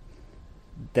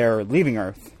 they're leaving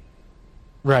Earth.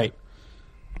 Right.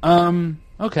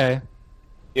 Okay.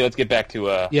 Yeah, let's get back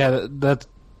to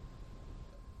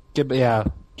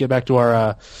get back to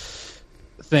our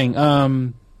thing.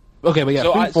 Okay, but yeah,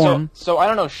 Freeform. So I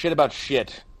don't know shit about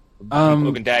shit.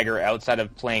 Cloak and Dagger outside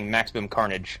of playing Maximum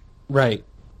Carnage. Right.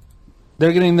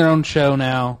 They're getting their own show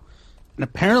now, and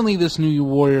apparently this new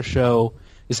Warrior show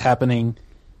is happening.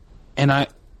 And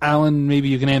Alan, maybe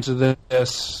you can answer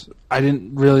this. I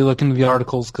didn't really look into the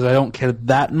articles because I don't care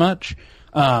that much.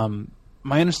 My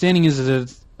understanding is that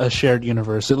it's a shared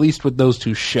universe, at least with those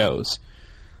two shows.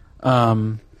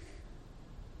 Do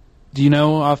you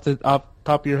know off top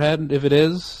of your head if it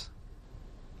is?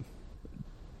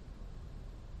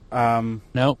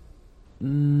 No.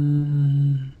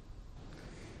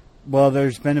 Well,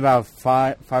 there's been about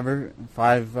five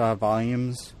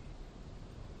volumes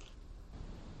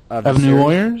of New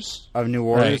Warriors. Of New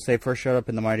Warriors, Right. They first showed up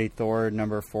in the Mighty Thor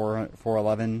number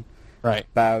 411. Right.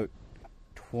 About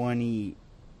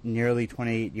nearly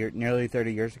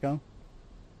 30 years ago.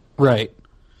 Right.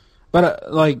 But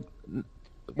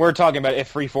we're talking about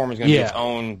if Freeform is going to be its Yeah.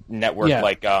 own network, Yeah.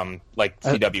 like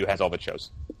CW has all the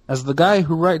shows. as the guy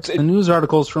who writes the news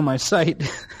articles for my site,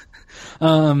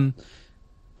 okay,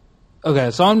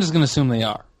 so I'm just going to assume they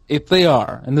are. If they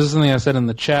are, and this is something I've said in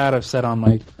the chat, I've said on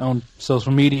my own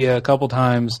social media a couple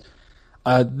times,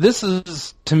 this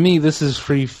is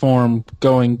Freeform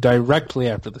going directly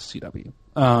after the CW.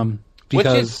 Which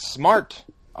is smart.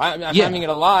 I'm not having it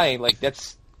a lie. The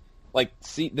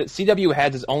CW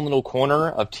has its own little corner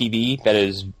of TV that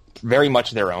is very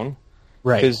much their own.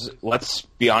 Right. Because let's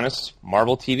be honest,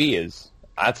 Marvel TV is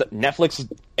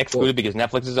Netflix excluded because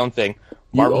Netflix is its own thing.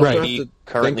 Marvel You also TV have to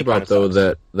currently think about though sucks.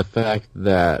 that the fact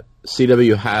that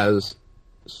CW has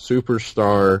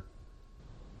superstar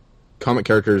comic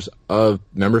characters of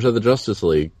members of the Justice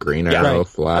League, Green Arrow, Right.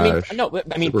 Flash.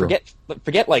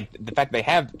 Forget the fact they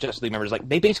have Justice League members.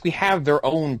 They basically have their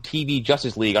own TV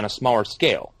Justice League on a smaller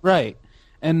scale. Right.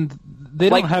 And they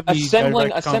don't have the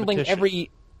direct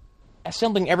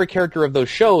assembling every character of those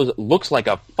shows looks like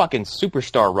a fucking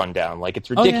superstar rundown.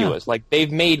 It's ridiculous.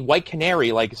 They've made White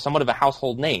Canary somewhat of a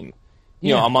household name,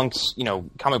 you know, amongst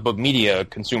comic book media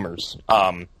consumers.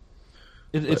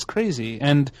 It's crazy,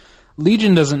 and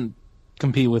Legion doesn't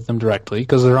compete with them directly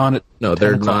because they're on it. No,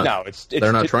 they're 10 o'clock. not. No,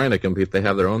 They're not trying to compete. They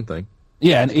have their own thing.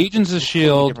 Yeah, and Agents of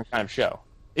Shield. Different kind of show.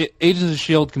 Agents of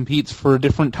Shield competes for a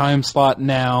different time slot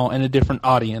now and a different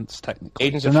audience. Technically,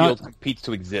 Agents of Shield competes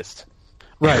to exist.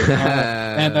 Right.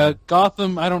 And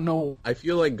Gotham, I don't know. I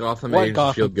feel like Gotham What and Agents of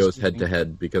S.H.I.E.L.D. goes Gotham's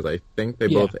head-to-head because I think they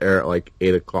both air at like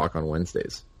 8 o'clock on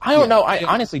Wednesdays. I don't know. I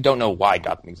honestly don't know why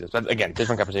Gotham exists. But again,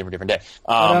 different conversation for a different day.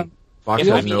 Fox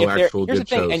has no actual here's good the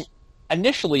thing, shows. And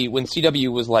initially, when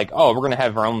CW was like, "Oh, we're going to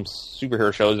have our own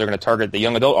superhero shows. They're going to target the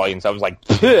young adult audience," I was like,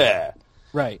 "Pfft."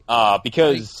 Right.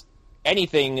 Because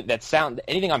anything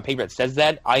on paper that says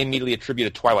that, I immediately attribute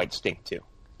a Twilight stink to.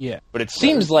 Yeah. But it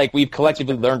seems like we've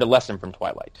collectively learned a lesson from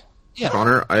Twilight. Yeah.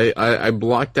 Connor, I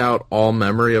blocked out all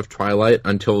memory of Twilight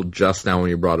until just now when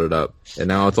you brought it up. And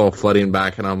now it's all flooding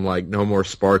back, and I'm like, no more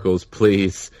sparkles,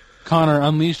 please. Connor,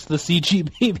 unleash the CG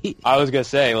baby. I was going to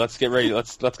say, let's get ready.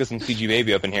 Let's get some CG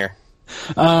baby up in here.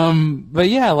 But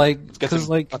yeah, like,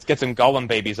 let's get some Gollum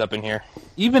babies up in here.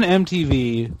 even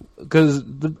MTV,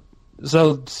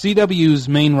 so CW's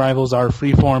main rivals are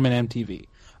Freeform and MTV.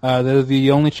 They're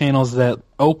the only channels that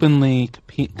openly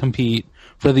compete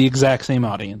for the exact same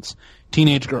audience,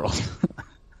 teenage girls.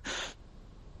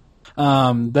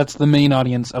 That's the main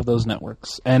audience of those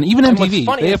networks, and even And MTV. what's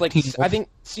funny they is, have I think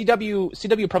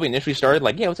CW probably initially started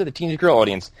like, what's the teenage girl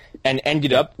audience, and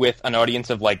ended up with an audience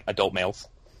of like adult males.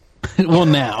 well,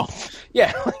 now.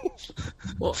 Yeah.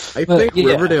 Well, I think yeah.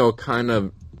 Riverdale kind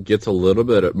of gets a little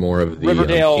bit more of the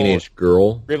Riverdale- teenage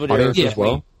girl audience yeah. as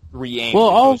well. Re-aimed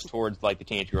Well, towards like the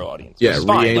teenage girl audience. Yeah, It's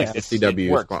fine. re-aimed Like, to it's, CW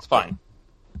it works. is It's fine.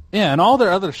 Yeah, and all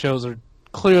their other shows are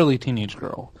clearly teenage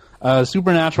girl.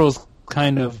 Supernatural's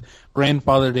kind of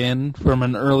grandfathered in from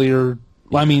an earlier.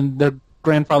 Well, I mean, they're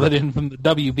grandfathered in from the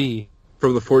WB.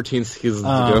 From the 14 seasons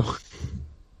ago.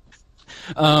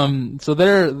 So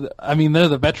they're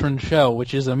the veteran show,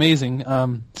 which is amazing.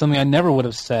 Something I never would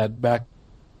have said back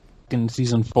in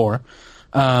season 4.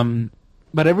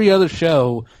 But every other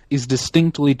show is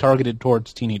distinctly targeted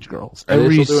towards teenage girls. Are they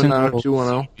Every still doing that on single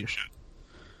 210? show.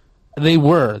 They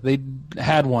were. They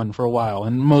had one for a while,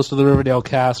 and most of the Riverdale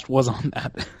cast was on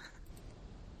that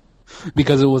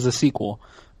because it was a sequel.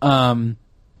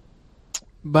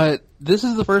 But this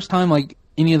is the first time like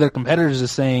any of their competitors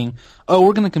is saying, "Oh,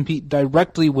 we're going to compete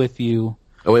directly with you."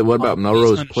 Oh wait, what about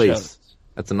Melrose kind of Place? shows.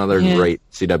 That's another Yeah. great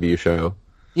CW show.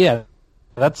 Yeah,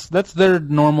 that's their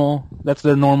normal. That's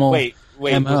their normal. Wait,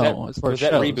 MO was as far that as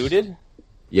shows. rebooted?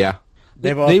 Yeah.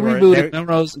 They rebooted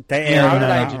Melrose. They aired How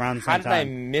did around the how same did I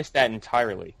time. miss that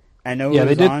entirely? I know Yeah, who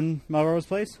they was did. on Melrose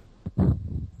Place.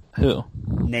 Who?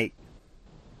 Nate.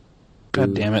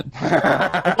 God damn it.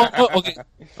 Okay.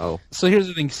 Oh. So here's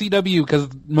the thing. CW, because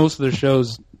most of their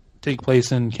shows take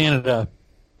place in Canada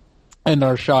and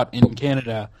are shot in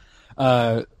Canada, What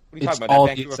are you it's talking about? all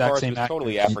That the Vancouver exact Forest same was actors.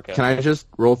 totally Africa. Can I just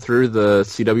roll through the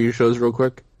CW shows real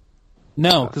quick?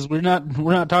 No, because we're not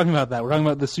talking about that. We're talking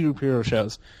about the superhero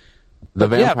shows. The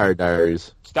But, yeah. Vampire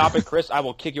Diaries. Stop it, Chris. I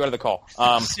will kick you out of the call.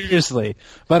 Seriously.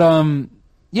 But,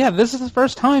 yeah, this is the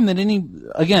first time that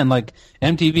like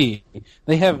MTV,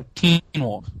 they have Teen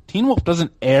Wolf. Teen Wolf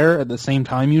doesn't air at the same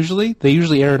time usually. They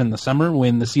usually air it in the summer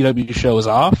when the CW show is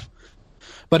off.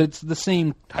 But it's the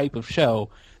same type of show.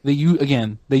 They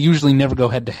usually never go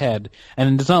head to head.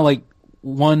 And it's not like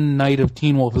one night of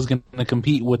Teen Wolf is going to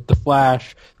compete with The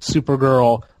Flash,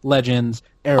 Supergirl, Legends,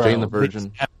 Arrow. Jane the They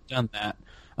Virgin. just haven't done that.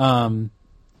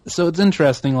 So it's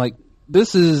interesting. Like,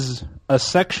 this is a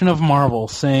section of Marvel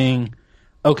saying,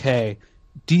 okay,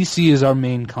 DC is our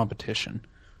main competition.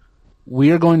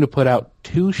 We are going to put out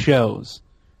 2 shows,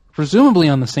 presumably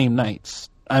on the same nights.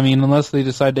 I mean, unless they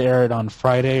decide to air it on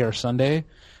Friday or Sunday,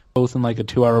 both in like a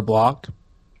 2-hour block,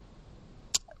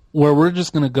 where we're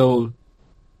just going to go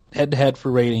head-to-head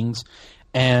for ratings,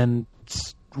 and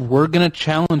we're going to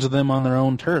challenge them on their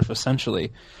own turf,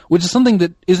 essentially, which is something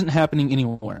that isn't happening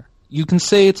anywhere. You can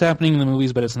say it's happening in the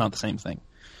movies, but it's not the same thing.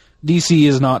 DC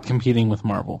is not competing with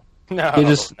Marvel. No,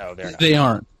 They're not. They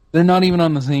aren't. They're not even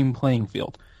on the same playing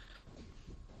field.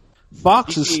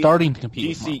 Fox is starting to compete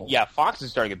with DC, Marvel. yeah, Fox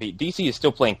is starting to compete. DC is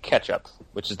still playing catch-up,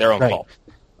 which is their own Right. fault.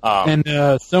 And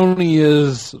Sony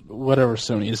is whatever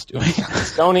Sony is doing.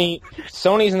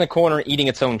 Sony's in the corner eating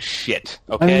its own shit.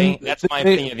 Okay, I mean, that's my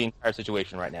opinion of the entire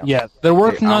situation right now. Yeah, they're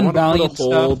working I on want to Valiant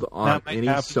put a hold stuff. on That might any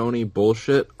happen. Sony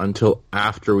bullshit until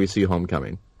after we see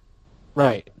Homecoming.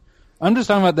 Right. I'm just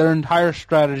talking about their entire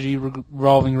strategy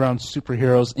revolving around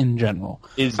superheroes in general.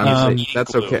 Is I'm eating saying,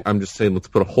 that's glue. okay. I'm just saying let's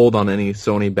put a hold on any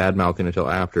Sony bad-mouthing until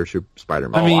after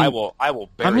Spider-Man. I mean, I will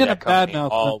bury I'm gonna that company badmouth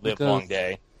all them live long because-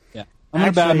 day. I'm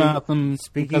going to Actually, badmouth them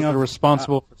speaking because of- they're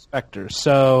responsible for Spectre.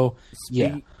 So,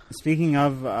 yeah. Speaking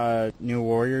of New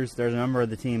Warriors, there's a member of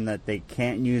the team that they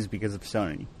can't use because of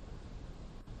Sony.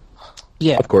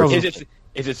 Yeah, Of course. probably.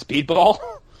 Is it Speedball?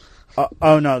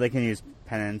 Oh no, they can use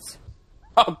Penance.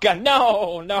 Oh god,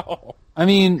 no. I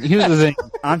mean, here's the thing.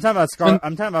 I'm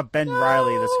talking about Ben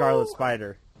Reilly, the Scarlet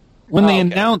Spider. When they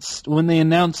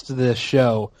announced this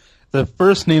show, the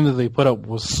first name that they put up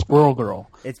was Squirrel Girl.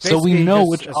 It's so we basically know just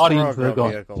which a audience Squirrel they're Girl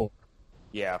going vehicle. for.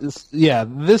 Yeah.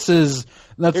 This is...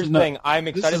 Here's the thing. I'm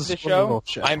excited for this show.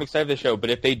 show. I'm excited for the show, but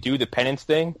if they do the penance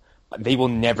thing, they will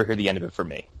never hear the end of it from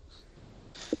me.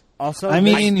 Also, I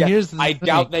mean, here's the I thing.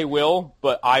 doubt they will,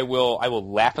 but I will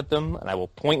laugh at them, and I will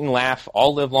point and laugh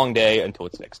all live long day until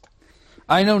it's fixed.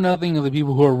 I know nothing of the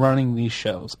people who are running these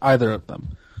shows, either of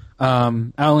them.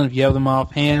 Alan, if you have them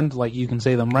offhand, like you can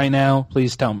say them right now,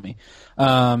 please tell me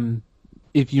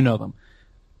if you know them.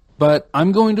 But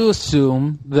I'm going to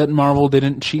assume that Marvel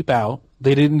didn't cheap out.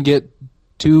 They didn't get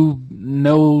two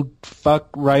no-fuck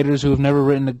writers who have never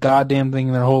written a goddamn thing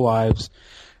in their whole lives,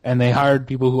 and they hired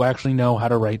people who actually know how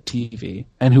to write TV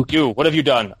and who What have you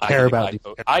done?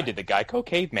 I did the Geico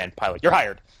Caveman pilot. You're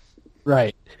hired.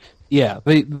 Right. Yeah.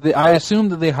 I assume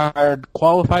that they hired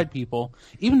qualified people,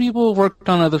 even people who worked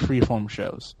on other freeform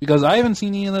shows, because I haven't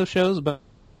seen any of those shows, but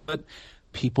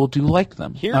people do like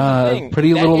them. Here's the thing.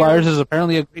 Pretty Little Liars is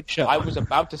apparently a great show. I was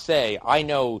about to say, I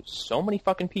know so many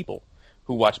fucking people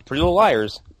who watch Pretty Little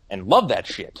Liars and love that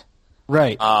shit.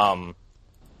 Right.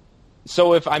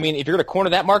 So if you're going to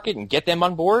corner that market and get them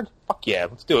on board, fuck yeah,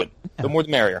 let's do it. The more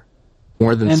the merrier.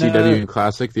 More than CW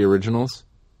Classic, the originals?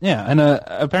 Yeah, and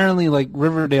apparently, like,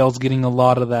 Riverdale's getting a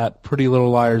lot of that Pretty Little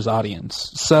Liars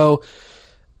audience. So,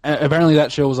 apparently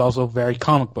that show was also very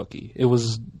comic booky. It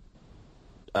was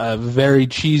very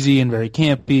cheesy and very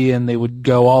campy, and they would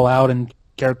go all out, and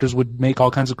characters would make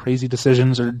all kinds of crazy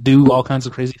decisions or do all kinds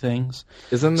of crazy things.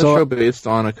 Isn't the show based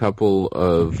on a couple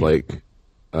of, like,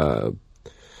 what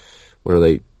are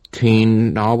they,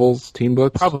 teen novels, teen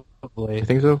books? Probably. I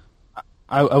think so.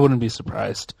 I wouldn't be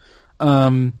surprised.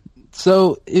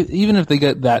 So even if they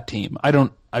get that team, I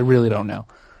really don't know.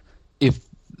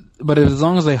 But as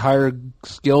long as they hire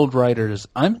skilled writers,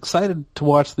 I'm excited to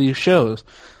watch these shows.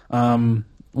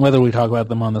 Whether we talk about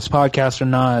them on this podcast or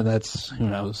not, that's, who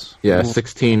knows. Yeah,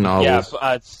 16 novels.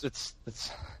 Yeah, it's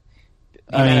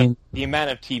the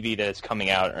amount of TV that is coming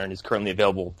out and is currently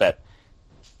available that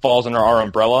falls under our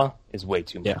umbrella is way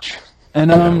too much.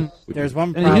 And there's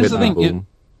one and problem. here's the thing. What's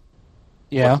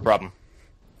the problem?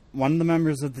 One of the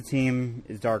members of the team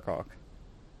is Darkhawk.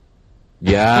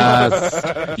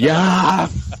 Yes.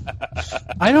 Yes.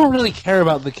 I don't really care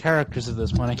about the characters at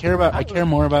this point. I care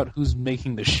more about who's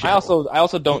making the show. I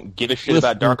also don't give a shit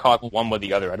about Darkhawk one way or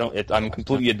the other. I'm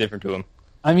completely indifferent to him.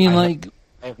 I mean, I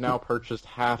have now purchased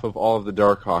half of all of the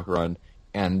Darkhawk run,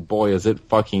 and boy, is it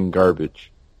fucking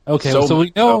garbage. Okay, so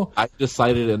we know... I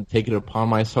decided and taken it upon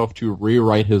myself to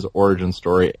rewrite his origin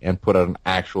story and put out an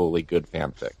actually good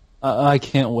fanfic. I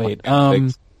can't wait.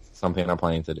 Something I'm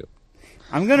planning to do.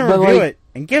 I'm going to review it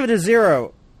and give it a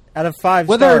 0 out of 5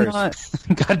 whether stars.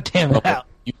 Or not, God damn it.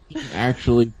 You can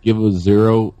actually give a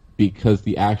 0 because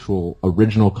the actual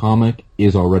original comic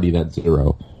is already that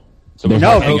 0. So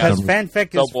no, because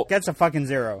fanfic gets a fucking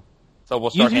 0. So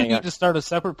we'll You start two need to start a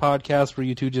separate podcast where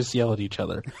you two just yell at each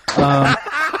other.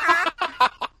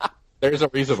 There's a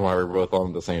reason why we're both on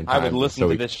at the same time. I would listen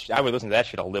to that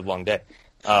shit all live long day.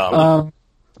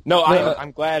 No,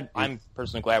 I'm glad. I'm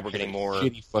personally glad we're getting more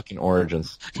shitty fucking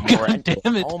origins. God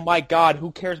damn it! Oh my god,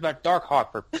 who cares about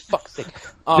Darkhawk for fuck's sake?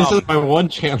 This is my one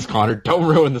chance, Connor. Don't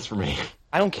ruin this for me.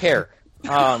 I don't care.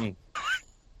 I'm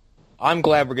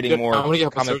glad we're getting more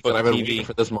comic book I've been TV. waiting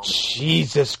for this moment.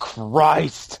 Jesus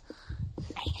Christ!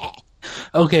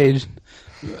 Okay,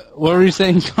 what were you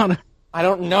saying, Connor? I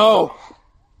don't know.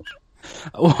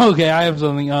 Okay, I have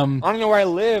something. I don't know where I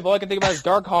live. All I can think about is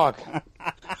Darkhawk.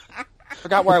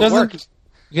 Forgot where I worked.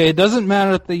 Okay, it doesn't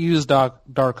matter if they use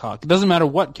Darkhawk. It doesn't matter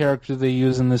what character they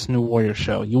use in this new Warrior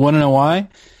show. You want to know why?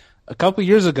 A couple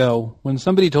years ago, when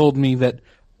somebody told me that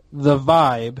the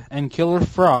Vibe and Killer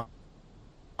Frost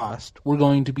were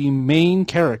going to be main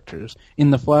characters in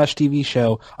the Flash TV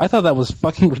show, I thought that was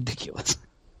fucking ridiculous.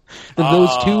 Those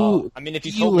two if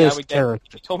you told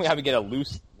me I would get a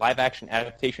loose live-action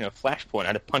adaptation of Flashpoint,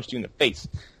 I'd have punched you in the face.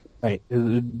 Right, it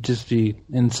would just be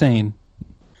insane.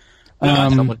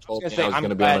 Someone told me I was I'm going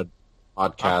to be on a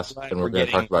podcast and we're going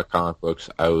to talk about comic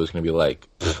books. I was going to be like,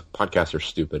 podcasts are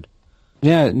stupid.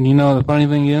 Yeah, and you know the funny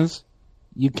thing is,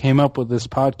 you came up with this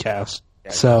podcast,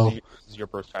 so... This is your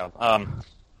first child.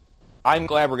 I'm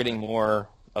glad we're getting more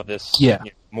of this,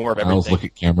 more of everything. I'll look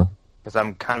at camera. Because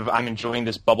I'm enjoying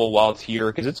this bubble while it's here,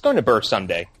 because it's going to burst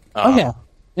someday. Yeah.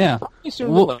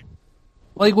 We'll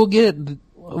get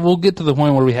to the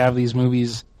point where we have these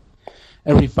movies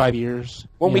every 5 years.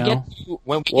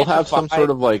 We'll have some sort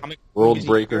of like world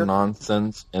breaker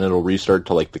nonsense, and it'll restart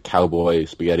to like the cowboy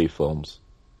spaghetti films.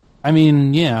 I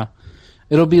mean, yeah.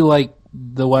 It'll be like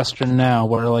the Western now,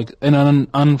 where like an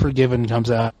Unforgiven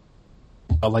comes out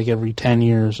like every 10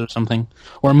 years or something,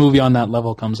 or a movie on that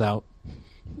level comes out,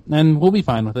 and we'll be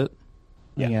fine with it.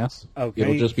 Yeah. I guess. Okay.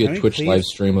 It'll just be a Twitch live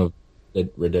stream of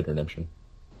Red Dead Redemption.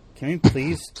 Can we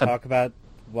please talk about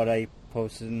what I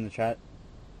posted in the chat?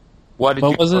 What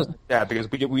What was it? Yeah, because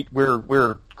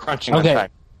we're crunching on Okay. time.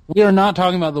 We are not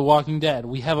talking about The Walking Dead.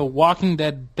 We have a Walking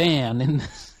Dead ban in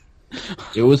this.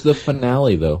 It was the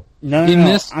finale, though. No, In no.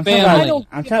 this I'm family.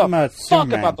 talking about Fuck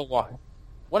Superman. about the walk.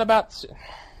 What about?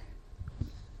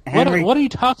 Henry, What are you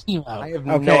talking about? I have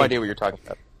Okay. no idea what you're talking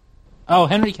about. Oh,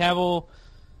 Henry Cavill.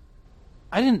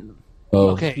 I didn't.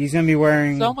 Oh. Okay. he's going to be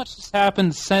wearing... So much has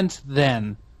happened since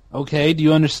then. Okay, do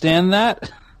you understand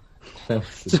that?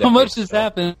 So much has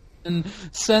happened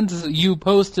since you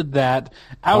posted that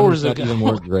hours ago. Even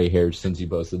more gray hairs since you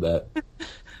posted that.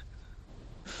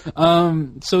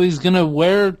 So he's gonna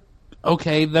wear.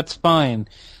 Okay, that's fine.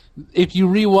 If you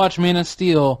rewatch Man of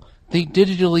Steel, they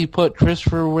digitally put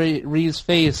Christopher Reeve's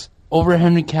face over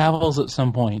Henry Cavill's at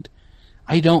some point.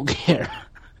 I don't care.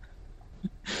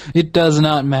 It does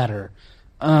not matter.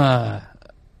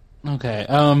 Okay.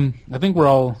 I think we're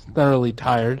all thoroughly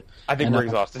tired. I think we're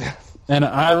exhausted. And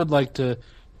I would like to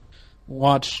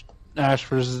watch Ash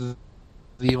vs.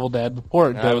 the Evil Dead before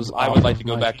it goes. I would like to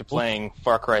go back to playing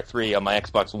Far Cry 3 on my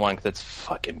Xbox One because it's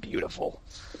fucking beautiful.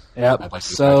 Yep. I'd like to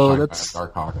So go that's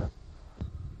Dark Hawk.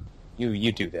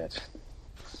 You do that.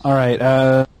 all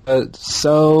right.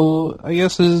 So I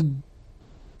guess is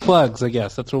plugs. I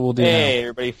guess that's what we'll do. Hey,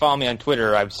 everybody, follow me on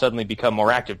Twitter. I've suddenly become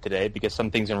more active today because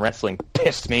some things in wrestling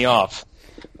pissed me off.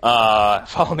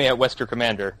 Follow me at Wesker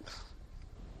Commander.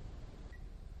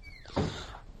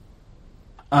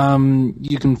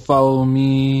 You can follow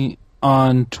me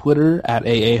on Twitter at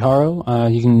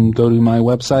AAHaro. You can go to my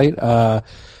website.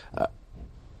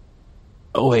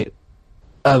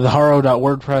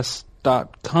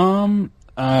 theharo.wordpress.com.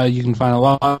 You can find a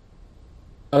lot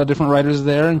of different writers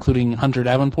there, including Hunter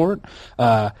Davenport,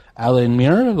 Alan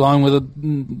Muir, along with a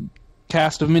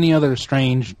cast of many other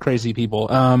strange, crazy people.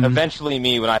 Eventually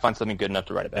me when I find something good enough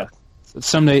to write about.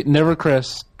 Someday, never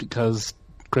Chris, because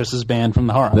Chris is banned from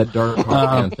the Haro. That Dark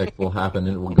Hawk fanfic will happen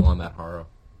and it will go on that Haro.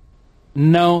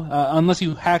 No, unless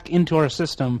you hack into our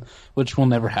system, which will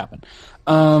never happen.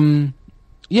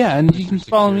 Yeah, and you can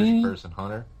follow me. Person,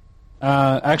 Hunter?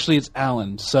 Actually, it's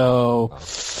Alan. So, I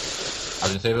was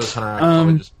gonna say if it was Hunter, I'd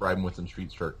probably just bribe him with some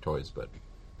Street Shark toys, but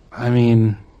I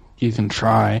mean, you can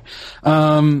try.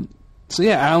 So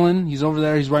yeah, Alan, he's over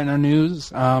there. He's writing our news.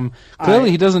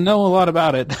 Clearly, he doesn't know a lot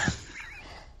about it.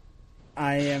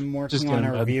 I am working on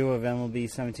a review of MLB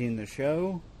 17 The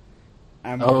Show.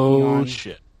 I'm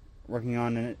working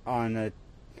on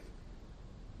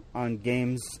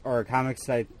games or a comic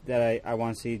site that I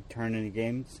want to see turn into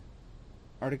games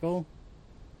article.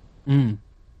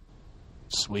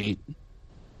 Sweet.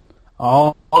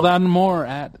 All that and more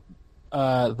at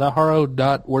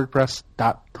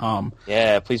theharo.wordpress.com.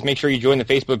 Yeah, please make sure you join the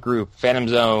Facebook group, Phantom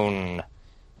Zone.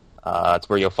 That's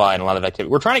where you'll find a lot of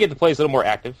activity. We're trying to get the place a little more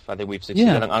active. I think we've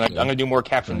succeeded. Yeah. I'm going to do more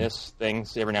caption this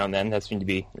things every now and then.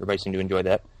 Everybody seemed to enjoy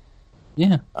that.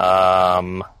 Yeah.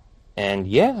 And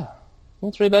yeah,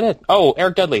 that's really about it. Oh,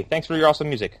 Eric Dudley, thanks for your awesome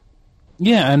music.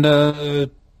 Yeah, and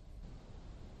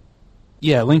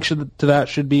link to that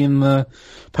should be in the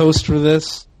post for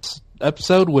this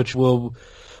episode, which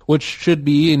should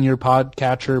be in your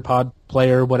podcatcher, pod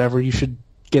player, whatever. You should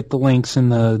get the links in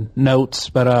the notes,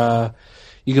 but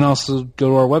you can also go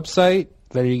to our website.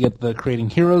 There you get the Creating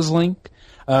Heroes link,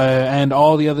 and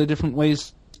all the other different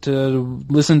ways to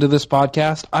listen to this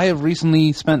podcast. I have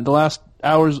recently spent the last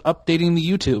hours updating the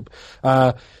YouTube.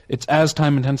 It's as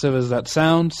time intensive as that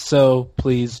sounds, so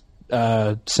please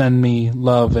send me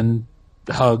love and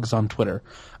hugs on Twitter.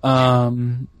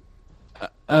 Go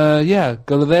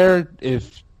to there.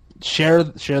 Share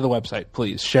the website,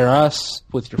 please. Share us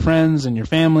with your friends and your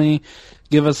family.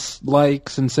 Give us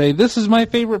likes and say, this is my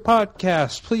favorite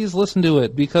podcast. Please listen to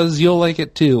it because you'll like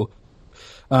it too.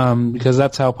 Because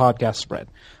that's how podcasts spread.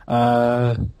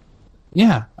 I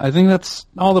think that's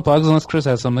all the plugs unless Chris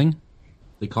has something.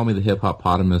 They call me the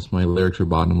hip-hop-potamus. My lyrics are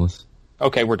bottomless.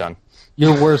 Okay, we're done.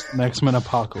 You're worse than X-Men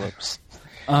Apocalypse.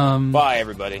 Bye,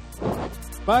 everybody.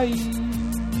 Bye.